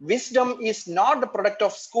 Wisdom is not the product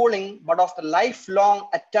of schooling, but of the lifelong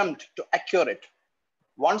attempt to acquire it.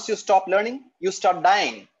 Once you stop learning, you start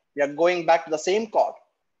dying. We are going back to the same quote.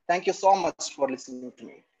 Thank you so much for listening to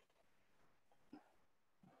me.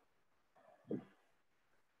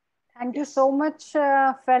 Thank you so much,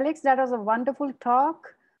 Felix. That was a wonderful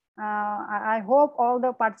talk. I hope all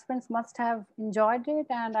the participants must have enjoyed it,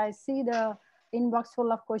 and I see the inbox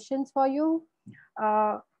full of questions for you.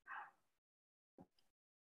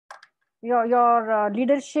 Your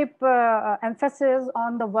leadership emphasis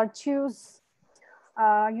on the virtues,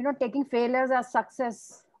 taking failures as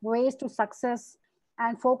success, ways to success,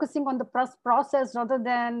 and focusing on the process rather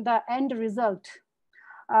than the end result.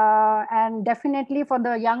 And definitely for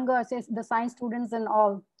the younger, the science students and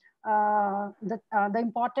all, the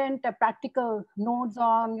important practical notes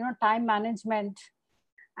on time management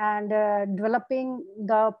and developing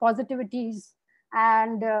the positivities.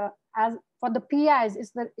 And as for the PIs,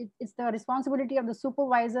 it's the responsibility of the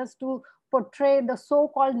supervisors to portray the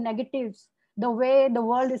so-called negatives, the way the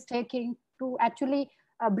world is taking, to actually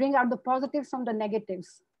bring out the positives from the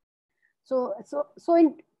negatives. So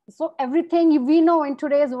everything we know in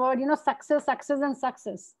today's world, success, and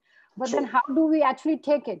success. But then how do we actually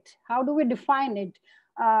take it? How do we define it?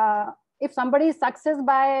 If somebody is success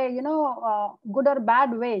by, good or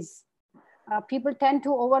bad ways, people tend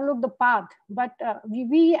to overlook the path. But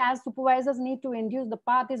we as supervisors need to induce the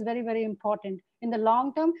path is very, very important. In the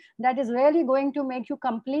long term, that is really going to make you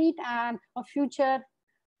complete and a future,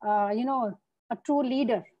 a true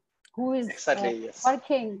leader who is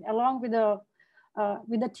working along with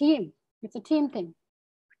the team. It's a team thing.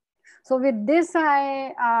 So with this,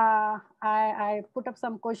 I put up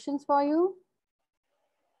some questions for you.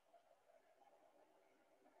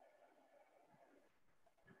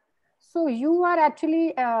 So you are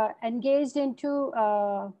actually engaged into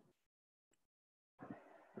a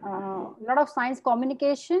lot of science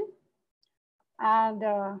communication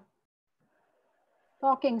and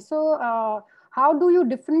talking. So how do you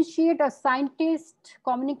differentiate a scientist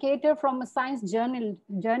communicator from a science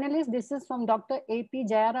journalist? This is from Dr. A.P.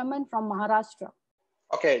 Jayaraman from Maharashtra.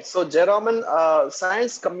 Okay, so Jayaraman,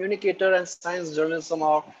 science communicator and science journalism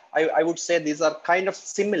are, I would say these are kind of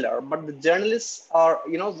similar, but the journalists are,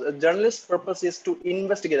 the journalist purpose is to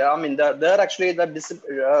investigate. I mean, they're actually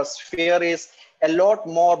the sphere is a lot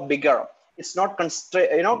more bigger. It's not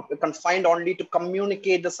confined only to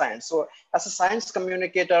communicate the science. So as a science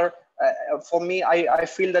communicator, for me, I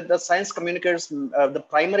feel that the science communicators, the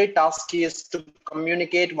primary task is to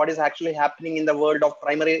communicate what is actually happening in the world of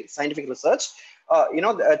primary scientific research.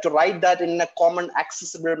 To write that in a common,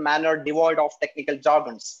 accessible manner, devoid of technical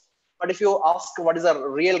jargons. But if you ask what is the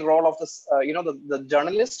real role of this, the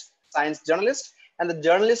journalist, science journalist, and the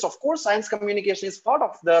journalist, of course, science communication is part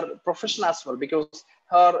of their profession as well, because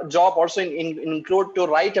her job also include to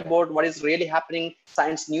write about what is really happening,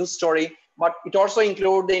 science news story, but it also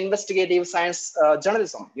include the investigative science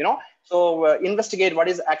journalism, you know. So investigate what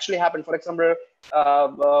is actually happened. For example,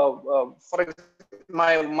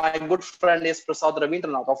 my good friend is Prasad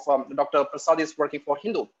Ravindranath of Dr. Prasad is working for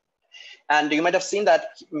Hindu. And you might have seen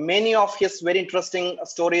that many of his very interesting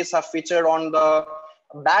stories are featured on the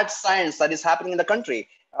bad science that is happening in the country.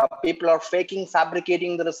 People are faking,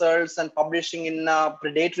 fabricating the results and publishing in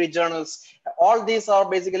predatory journals. All these are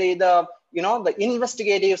basically the, you know, the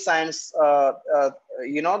investigative science, the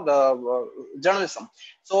journalism.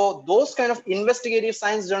 So those kind of investigative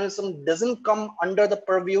science journalism doesn't come under the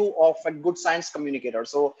purview of a good science communicator.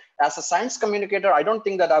 So as a science communicator, I don't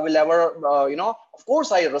think that I will ever, of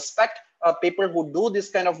course, I respect people who do this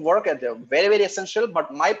kind of work, and they're very, very essential,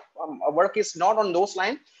 but my work is not on those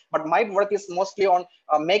lines. But my work is mostly on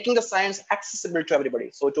making the science accessible to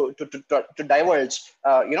everybody. So to divulge,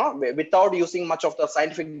 without using much of the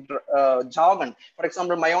scientific jargon. For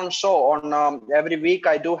example, my own show on every week,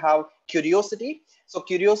 I do have Curiosity. So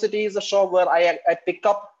Curiosity is a show where I pick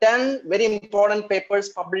up 10 very important papers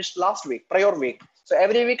published last week, prior week. So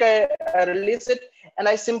every week I release it, and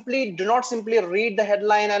I do not simply read the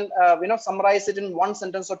headline and summarize it in one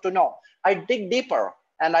sentence or two. No, I dig deeper.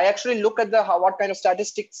 And I actually look at what kind of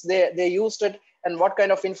statistics they used it, and what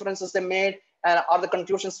kind of inferences they made, and are the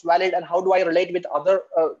conclusions valid, and how do I relate with other,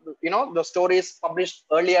 the stories published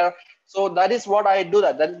earlier. So that is what I do.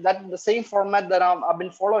 That the same format that I've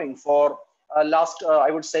been following for last,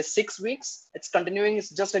 I would say, 6 weeks. It's continuing.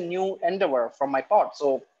 It's just a new endeavor from my part.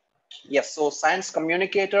 So yes, so science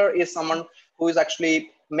communicator is someone who is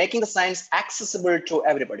actually making the science accessible to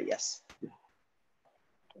everybody. Yes.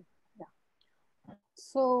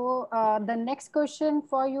 So the next question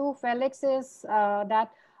for you, Felix, is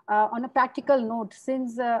that on a practical note,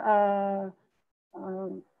 since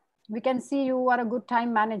we can see you are a good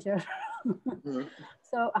time manager.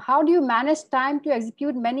 So how do you manage time to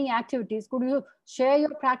execute many activities? Could you share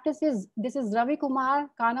your practices? This is Ravi Kumar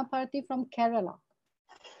Kanaparthi from Kerala.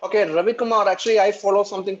 Okay, Ravi Kumar, actually I follow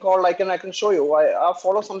something called, I can show you, I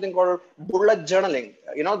follow something called bullet journaling.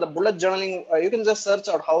 You know, the bullet journaling, you can just search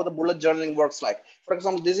out how the bullet journaling works like. For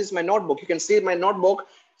example, this is my notebook. You can see my notebook.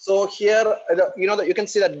 So here, you can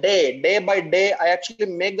see that day by day, I actually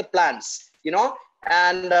make the plans,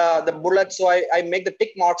 and the bullets. So I make the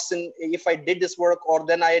tick marks in if I did this work, or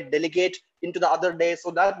then I delegate into the other day. So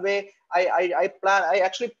that way I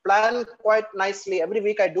actually plan quite nicely. Every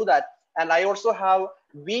week I do that. And I also have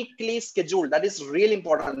weekly schedule. That is really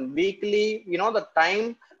important. Weekly, the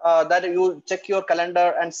time that you check your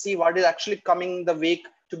calendar and see what is actually coming the week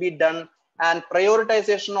to be done, and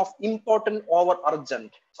prioritization of important over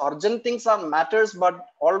urgent. So urgent things are matters, but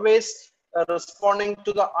always responding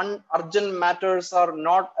to the urgent matters are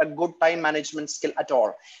not a good time management skill at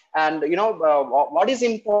all. And what is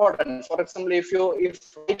important, for example,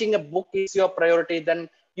 if writing a book is your priority, then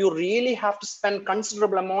you really have to spend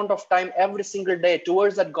considerable amount of time every single day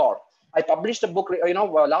towards that goal. I published a book,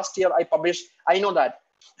 last year I know that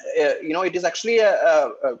it is actually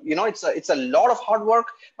it's a lot of hard work,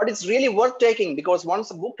 but it's really worth taking, because once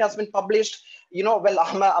a book has been published,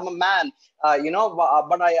 I'm a man,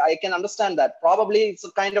 but I can understand that probably it's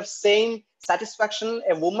a kind of same satisfaction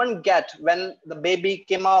a woman get when the baby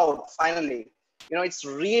came out finally. It's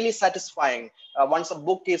really satisfying once a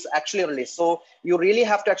book is actually released. So you really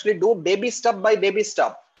have to actually do baby step by baby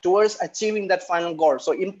step towards achieving that final goal.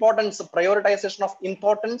 So prioritization of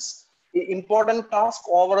important task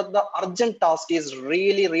over the urgent task is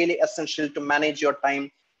really, really essential to manage your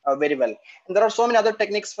time very well. And there are so many other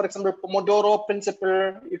techniques. For example, Pomodoro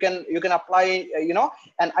principle, you can apply,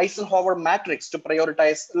 an Eisenhower matrix to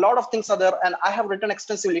prioritize. A lot of things are there, and I have written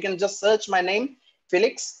extensively. You can just search my name,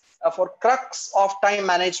 Felix, for crux of time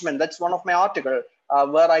management. That's one of my articles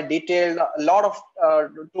where I detailed a lot of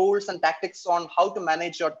tools and tactics on how to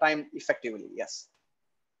manage your time effectively. Yes.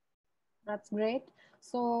 That's great.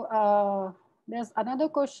 So there's another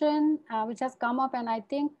question which has come up, and I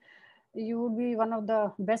think you would be one of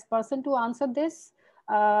the best person to answer this.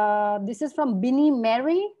 This is from Binny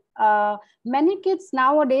Mary. Many kids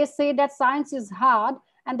nowadays say that science is hard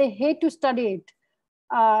and they hate to study it.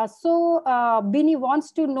 So Binny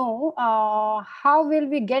wants to know how will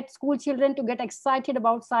we get school children to get excited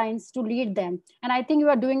about science to lead them? And I think you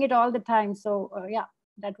are doing it all the time. So yeah,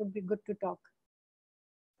 that would be good to talk.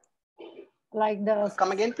 Like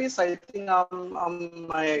come again, please. I think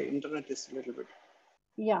my internet is a little bit.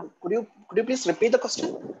 Yeah. Could you please repeat the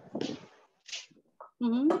question?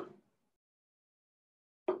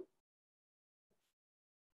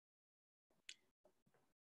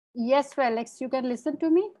 Yes, Felix, you can listen to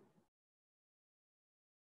me.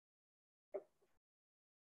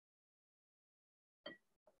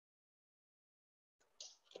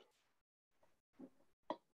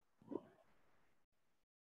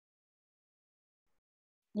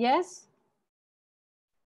 Yes.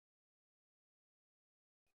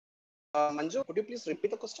 Manju, could you please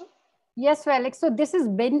repeat the question? Yes, Felix. So this is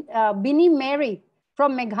Binny Mary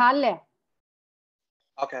from Meghalaya.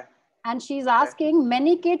 Okay. And she's Okay. asking,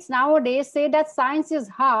 many kids nowadays say that science is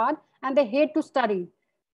hard and they hate to study.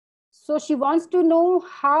 So she wants to know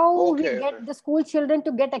how we Okay. Okay. get the school children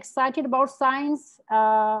to get excited about science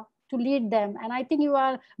to lead them. And I think you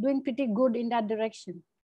are doing pretty good in that direction.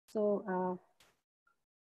 So,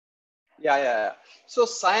 Yeah, yeah, yeah. So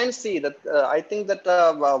science, see that I think that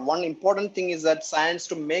one important thing is that science,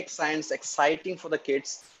 to make science exciting for the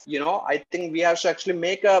kids, I think we have to actually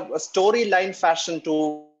make a storyline fashion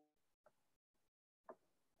to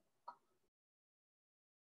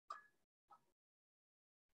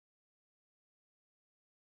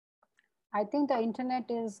I think the internet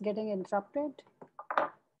is getting interrupted.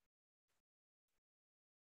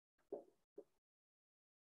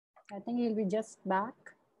 I think he'll be just back.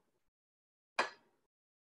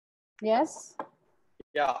 Yes.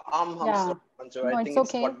 Yeah, I'm sorry, Yeah. Manju. I No, it's think it's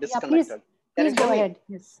okay. got Yeah, please, disconnected. Can you please hear go me? ahead.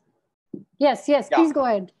 Yes. Yes, yes, Yeah. please go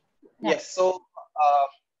ahead. Yeah. Yes. So,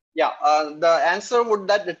 yeah, the answer would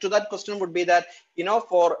that to that question would be that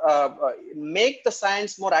for make the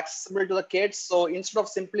science more accessible to the kids. So instead of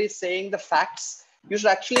simply saying the facts, you should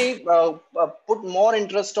actually put more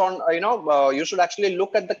interest on you should actually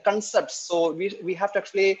look at the concepts. So we have to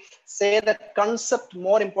actually say that concept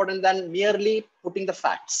more important than merely putting the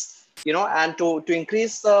facts. And to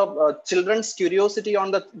increase the children's curiosity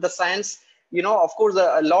on the science. Of course,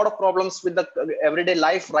 a lot of problems with the everyday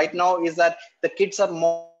life right now is that the kids are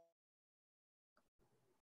more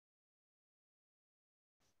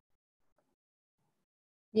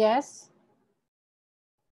Yes.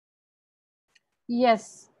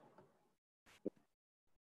 Yes.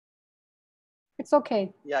 It's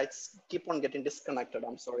okay. yeah, it's keep on getting disconnected.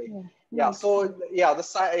 I'm sorry. Yeah. No, Yeah, it's fine. so yeah,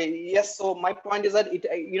 yes, so my point is that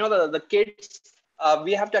the kids,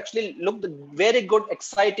 we have to actually look the very good,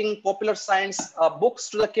 exciting, popular science books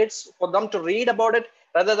to the kids for them to read about it,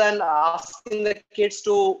 rather than asking the kids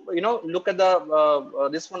to look at the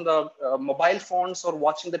this one the mobile phones or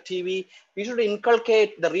watching the TV. We should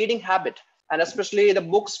inculcate the reading habit, and especially the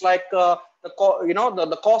books like the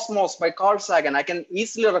Cosmos by Carl Sagan. I can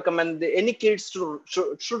easily recommend any kids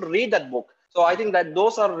should read that book. So I think that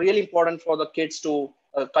those are really important for the kids to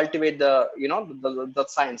cultivate the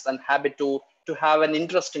science and habit to have an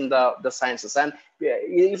interest in the sciences. And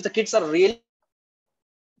if the kids are really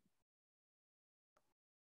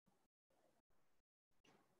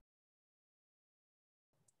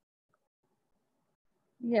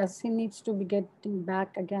Yes, he needs to be getting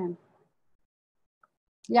back again.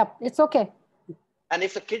 Yep, it's okay. and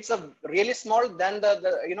if the kids are really small, then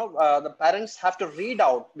the parents have to read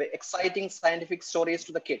out the exciting scientific stories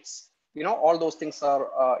to the kids. All those things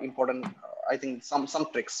are important. I think some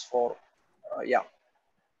tricks for yeah.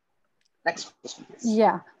 Next question, please.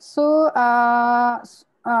 Yeah. So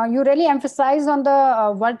you really emphasize on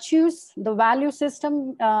the virtues, the value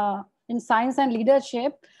system in science and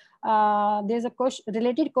leadership. There's a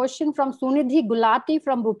related question from Sunidhi Gulati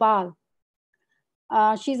from Bhopal.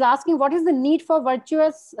 She's asking, what is the need for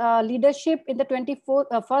virtuous leadership in the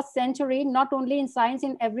 21st century, not only in science,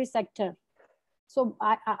 in every sector? So,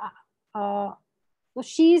 so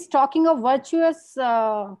she's talking of virtuous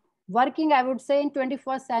working, I would say, in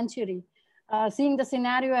 21st century, seeing the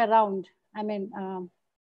scenario around. I mean,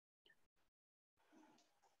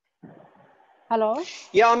 hello?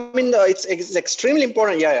 Yeah, I mean, it's extremely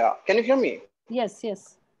important. Yeah, yeah. Can you hear me? Yes,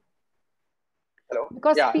 yes. Hello.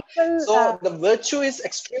 Because Yeah. people, So the virtue is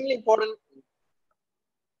extremely important.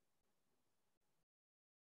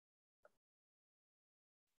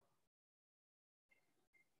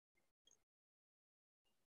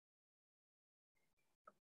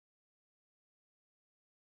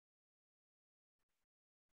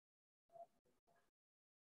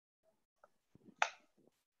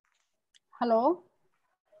 hello?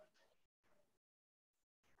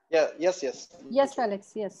 Yeah. Yes. Yes. Yes,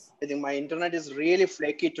 Felix, yes. I think my internet is really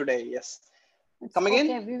flaky today. Yes. It's Come okay.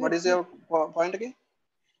 again. What is your point again?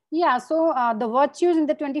 Yeah, so the virtues in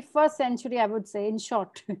the 21st century, I would say, in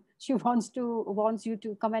short, she wants you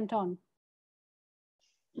to comment on.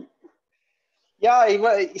 Yeah,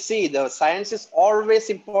 see, the science is always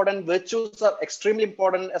important. Virtues are extremely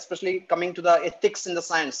important, especially coming to the ethics in the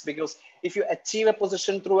science, because if you achieve a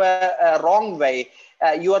position through a wrong way,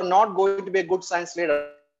 you are not going to be a good science leader.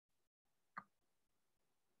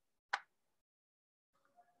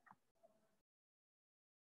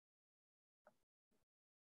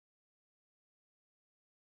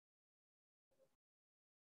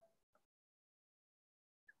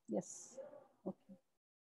 Yes. Okay.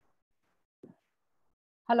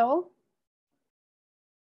 Hello.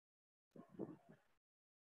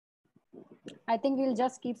 I think we'll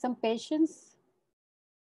just keep some patience.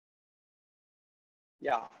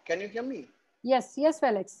 Yeah, can you hear me? Yes, yes,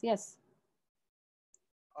 Felix. Yes.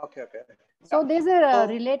 Okay, okay. So Yeah. there's a So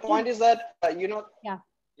related. point is that, Yeah.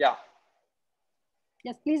 yeah.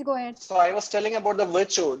 Yes, please go ahead. So I was telling about the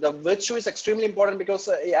virtue. The virtue is extremely important because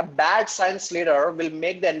a bad science leader will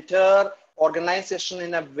make the entire organization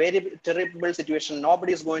in a very terrible situation.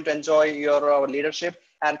 Nobody is going to enjoy your leadership,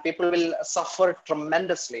 and people will suffer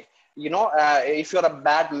tremendously. If you're a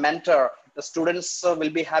bad mentor, the students will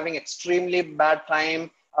be having extremely bad time.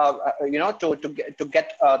 To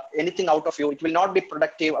get anything out of you, it will not be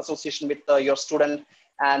productive association with your student,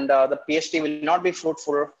 and the PhD will not be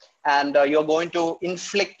fruitful, and you're going to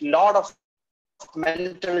inflict a lot of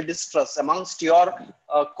mental distress amongst your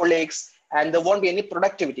colleagues, and there won't be any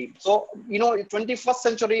productivity. So 21st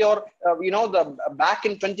century, or the back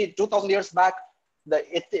in 2000 years back,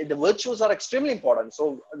 the virtues are extremely important.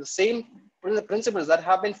 So the same principles that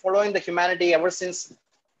have been following the humanity ever since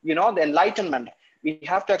the Enlightenment, we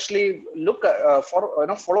have to actually look for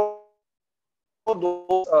follow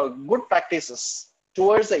those good practices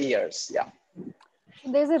towards the years. Yeah.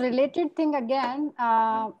 So there's a related thing again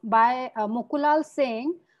by Mokulal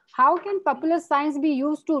saying, how can popular science be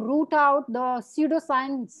used to root out the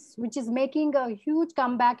pseudoscience, which is making a huge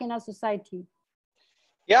comeback in our society?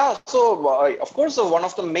 Yeah, so of course, one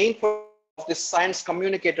of the main purpose of the science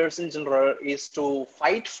communicators in general is to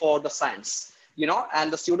fight for the science,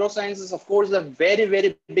 and the pseudoscience is, of course, a very,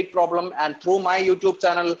 very big problem. And through my YouTube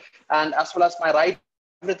channel, and as well as my writing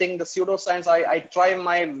and everything, the pseudoscience, I try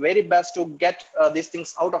my very best to get these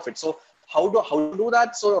things out of it. So how to do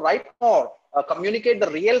that? So right now, communicate the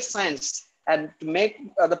real science and to make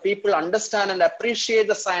the people understand and appreciate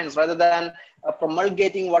the science rather than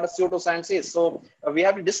promulgating what a pseudoscience is. So we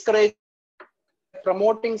have to discourage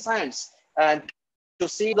promoting science and to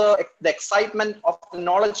see the excitement of the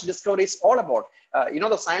knowledge discovery is all about.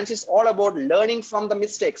 The science is all about learning from the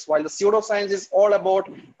mistakes, while the pseudoscience is all about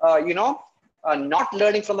not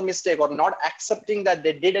learning from the mistake or not accepting that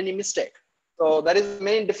they did any mistake. So there is a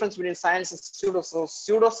main difference between science and pseudo. So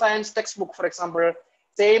pseudoscience textbook, for example,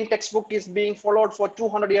 same textbook is being followed for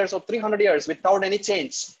 200 years or 300 years without any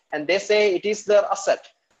change, and they say it is their asset.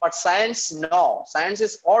 But science, no. Science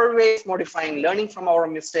is always modifying, learning from our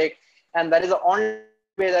mistake, and that is the only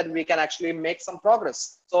way that we can actually make some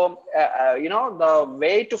progress. So, the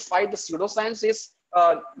way to fight the pseudoscience is,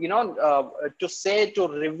 to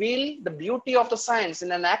reveal the beauty of the science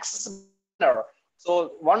in an accessible manner.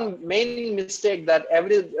 So, one main mistake that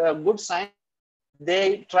every good scientist does,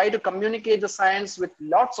 they try to communicate the science with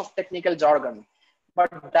lots of technical jargon,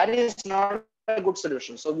 but that is not a good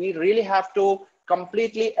solution. So we really have to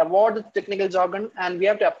completely avoid the technical jargon, and we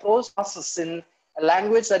have to approach the masses in a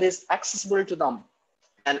language that is accessible to them.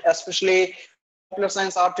 And especially popular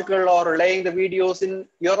science article or relaying the videos in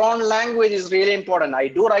your own language is really important. I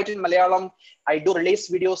do write in Malayalam. I do release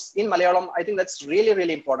videos in Malayalam. I think that's really,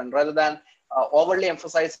 really important rather than overly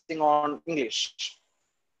emphasizing on English.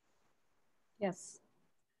 Yes.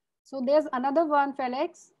 So there's another one,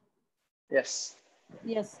 Felix. Yes.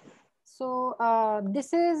 Yes. So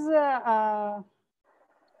this is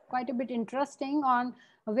quite a bit interesting on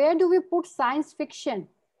where do we put science fiction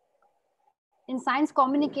in science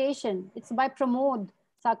communication. It's by Pramod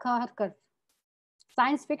Sakharkar.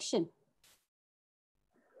 Science fiction.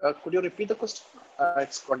 Could you repeat the question?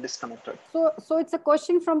 It's got disconnected. So it's a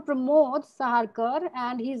question from Pramod Saharkar,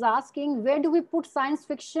 and he's asking, where do we put science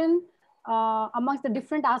fiction amongst the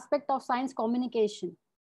different aspects of science communication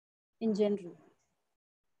in general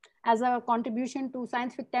as a contribution to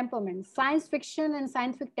scientific temperament, science fiction and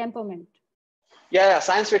scientific temperament? Yeah,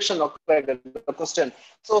 science fiction. Okay, the question.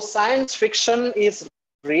 So science fiction is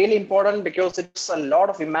really important because it's a lot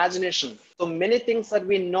of imagination. So many things that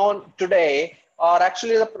we know today are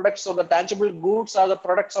actually the products of the tangible goods, are the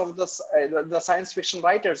products of the science fiction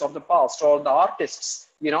writers of the past or the artists.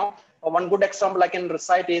 One good example I can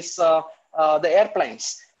recite is the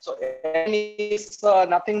airplanes. So airplane is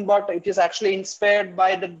nothing but it is actually inspired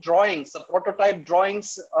by the drawings, the prototype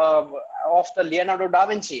drawings of the Leonardo da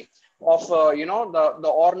Vinci of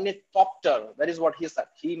the ornithopter. That is what he said.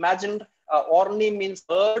 He imagined orni means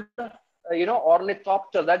bird,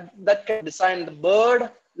 ornithopter, that can design the bird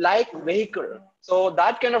like vehicle. So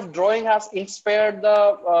that kind of drawing has inspired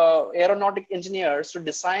the aeronautic engineers to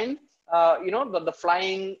design the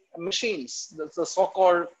flying machines, the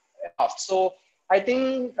so-called aircraft. So I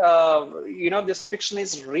think this fiction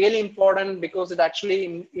is really important because it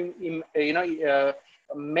actually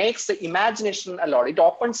makes the imagination a lot. It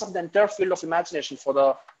opens up the entire field of imagination for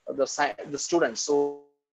the students. So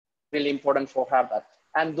really important for have that.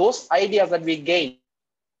 And those ideas that we gain,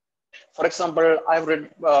 for example, I've read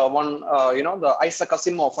the Isaac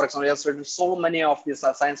Asimov, for example, he has written so many of these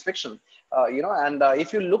science fiction, and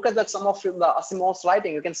if you look at that, some of the Asimov's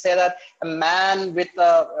writing, you can say that a man with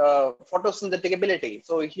photosynthetic ability,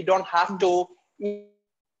 so he don't have to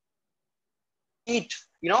eat,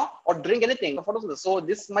 or drink anything. So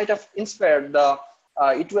this might have inspired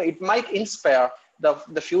it might inspire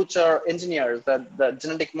the future engineers, the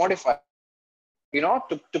genetic modifiers,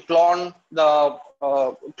 to clone the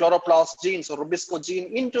chloroplast genes or Rubisco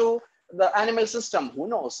gene into the animal system. Who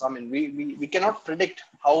knows? I mean, we cannot predict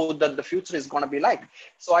how the future is going to be like.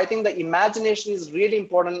 So I think the imagination is really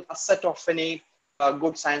important asset of any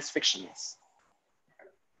good science fiction.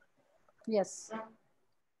 Yes.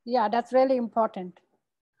 Yeah, that's really important.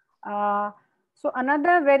 So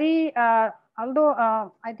another very, although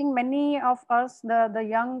I think many of us, the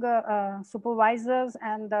young supervisors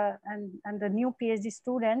and the new PhD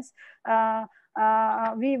students,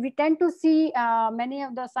 we tend to see many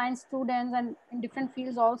of the science students and in different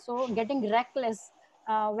fields also getting reckless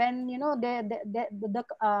when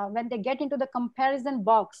when they get into the comparison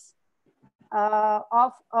box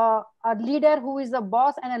of a leader who is a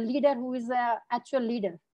boss and a leader who is a actual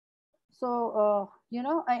leader. So,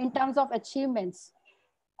 in terms of achievements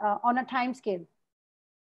on a time scale.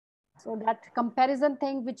 So that comparison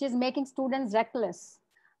thing, which is making students reckless,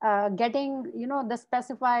 getting, the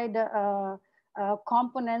specified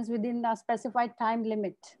components within a specified time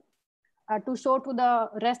limit to show to the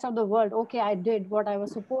rest of the world, okay, I did what I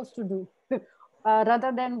was supposed to do,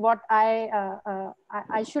 rather than what I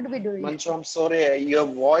should be doing. Manchu, I'm sorry, your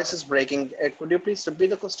voice is breaking. Could you please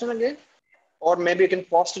repeat the question again? Or maybe you can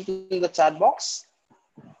post it in the chat box.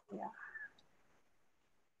 Yeah.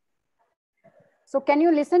 So can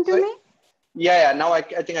you listen to me? Yeah. Now I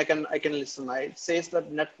think I can listen. It says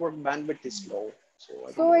that network bandwidth is low. So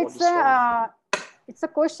I don't know what is wrong. It's a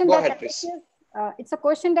question Go that ahead, please. It's a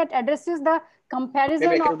question that addresses the comparison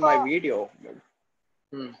Maybe I can of do my video.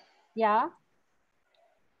 Yeah.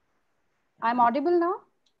 I'm audible now?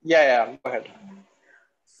 Yeah. Go ahead.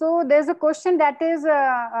 So there's a question that is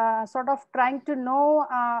sort of trying to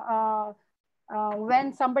know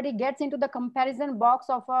when somebody gets into the comparison box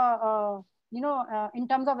of in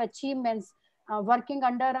terms of achievements, working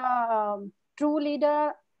under a true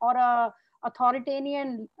leader or a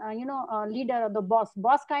authoritarian, leader, or the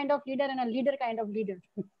boss kind of leader and a leader kind of leader.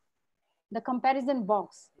 The comparison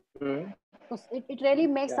box. So it really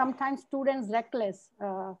makes sometimes students reckless.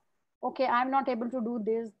 Okay, I'm not able to do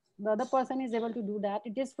this. The other person is able to do that.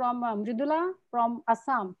 It is from Mridula from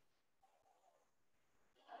Assam.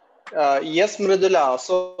 Yes, Mridula.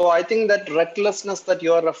 So I think that recklessness that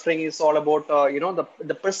you're referring is all about,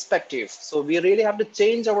 the perspective. So we really have to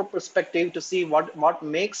change our perspective to see what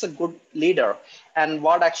makes a good leader and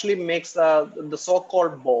what actually makes the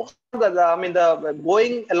so-called boss. The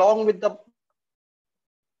going along with the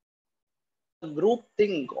group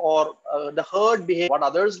thing or the herd behavior, what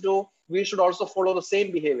others do, we should also follow the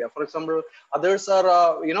same behavior. For example, others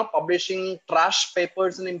are publishing trash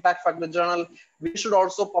papers in impact factor journal, we should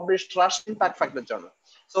also publish trash impact factor journal.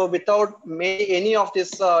 So without any of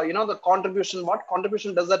this the contribution, what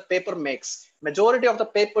contribution does that paper makes? Majority of the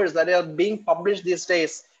papers that are being published these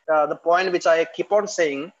days, the point which I keep on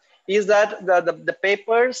saying is that the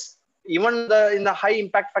papers, even in the high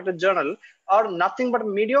impact factor journal, are nothing but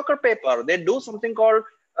mediocre paper. They do something called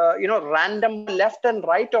random left and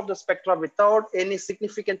right of the spectra without any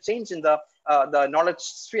significant change in the knowledge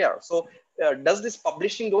sphere. So does this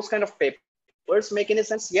publishing those kind of papers make any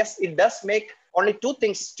sense? Yes, it does make only two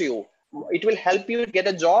things to you. It will help you get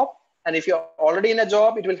a job, and if you're already in a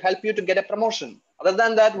job, it will help you to get a promotion. Other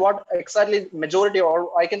than that, what exactly majority,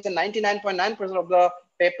 or I can say 99.9% of the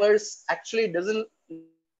papers actually doesn't.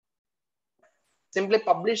 Simply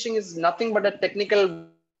publishing is nothing but a technical,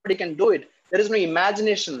 nobody can do it. There is no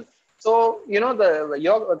imagination. So,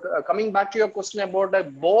 you're coming back to your question about a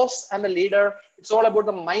boss and a leader, it's all about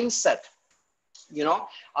the mindset.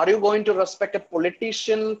 Are you going to respect a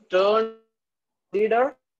politician turned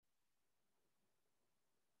leader?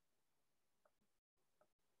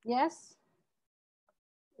 Yes,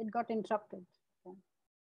 it got interrupted.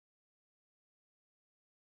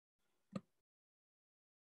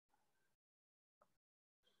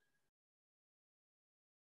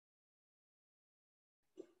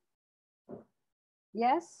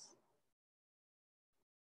 Yes.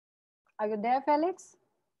 Are you there, Felix?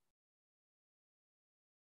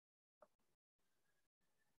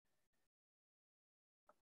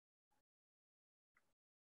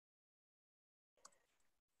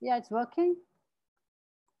 Yeah, it's working.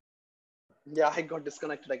 Yeah, I got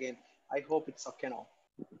disconnected again. I hope it's okay now.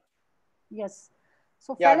 Yes.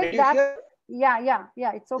 So Yeah, Felix, did you that, hear?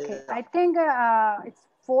 yeah, it's Yeah. okay. I think it's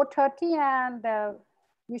 4:30 and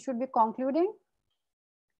we should be concluding.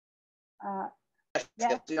 Uh, Yes, yeah.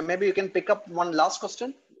 yes. Yeah, maybe you can pick up one last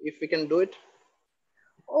question if we can do it.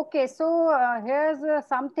 Okay, so here's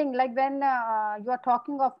something like when you are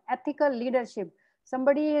talking of ethical leadership,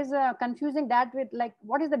 somebody is confusing that with like,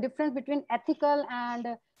 what is the difference between ethical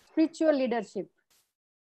and spiritual leadership?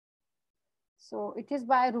 So it is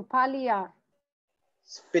by Rupalia.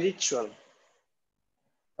 Spiritual.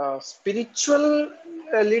 Spiritual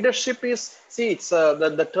leadership is, see, it's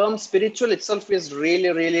the term spiritual itself is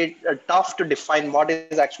really tough to define what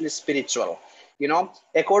is actually spiritual. You know,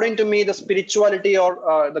 according to me, the spirituality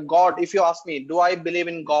or the God, if you ask me, do I believe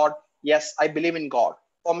in God? Yes, I believe in God.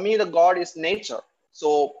 For me, the God is nature.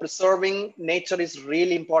 So preserving nature is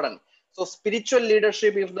really important. So spiritual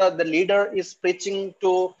leadership, if the leader is preaching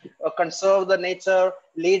to conserve the nature,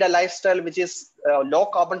 lead a lifestyle which is low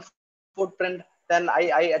carbon footprint, then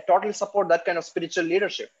I totally support that kind of spiritual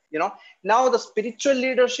leadership. You know, now the spiritual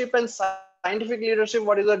leadership and scientific leadership,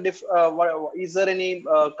 what is the is there any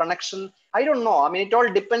connection? I don't know. I mean, it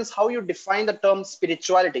all depends how you define the term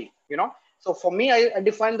spirituality. You know, so for me, I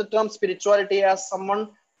define the term spirituality as someone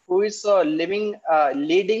who is living,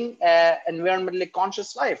 leading a environmentally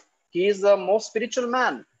conscious life. He is the most spiritual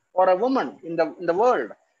man or a woman in the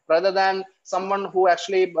world, rather than someone who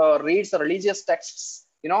actually reads the religious texts.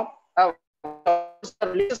 You know, what are the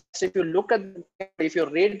religious texts? If you look at them carefully, if you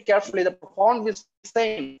read it carefully, the profound wisdom is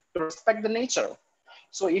saying to respect the nature.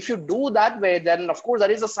 So if you do that way, then of course that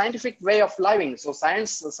is a scientific way of living. So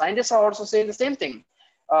scientists are also saying the same thing,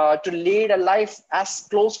 to lead a life as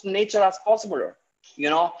close to nature as possible, you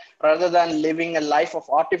know, rather than living a life of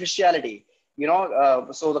artificiality. You know,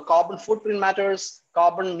 so the carbon footprint matters,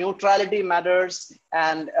 carbon neutrality matters,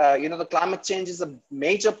 and you know, the climate change is a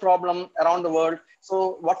major problem around the world.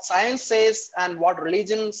 So what science says and what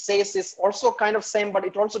religion says is also kind of same, but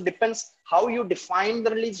it also depends how you define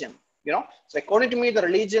the religion. You know, so according to me, the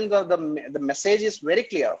religion, the message is very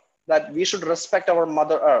clear that we should respect our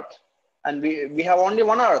Mother Earth, and we have only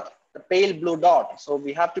one Earth, the pale blue dot. So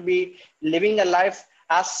we have to be living a life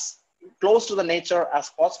as close to the nature as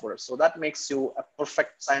possible. So that makes you a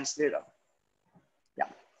perfect science leader. Yeah.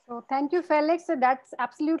 So thank you, Felix. So that's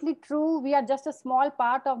absolutely true. We are just a small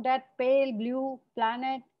part of that pale blue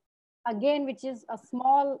planet, again, which is a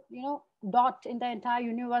small, dot in the entire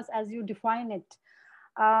universe as you define it.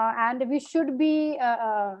 And we should be,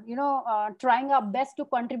 trying our best to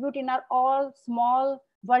contribute in our all small,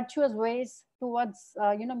 virtuous ways towards,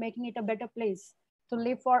 making it a better place to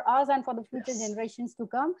live for us and for the future Yes. generations to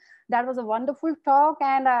come. That was a wonderful talk,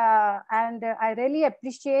 and I really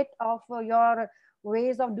appreciate of your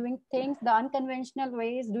ways of doing things, the unconventional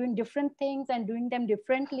ways, doing different things and doing them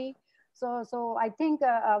differently. So I think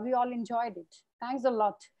we all enjoyed it. Thanks a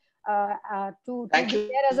lot to Thank be you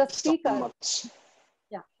so there as a much. speaker.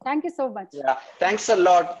 Yeah, thank you so much. Yeah, thanks a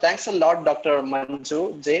lot. Thanks a lot, Dr.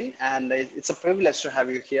 Manju Jain, and it's a privilege to have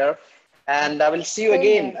you here. And I will see you Same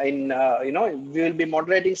again here. in, you know, we will be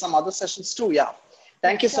moderating some other sessions too. Yeah. Yeah,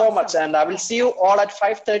 Thank you sure, so much. sure. And I will Yeah. see you all at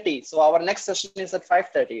 5:30. So our next session is at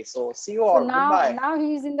 5:30. So see you So all. now Goodbye. now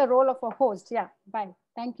he is in the role of a host. Yeah. Bye.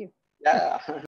 Thank you. Yeah.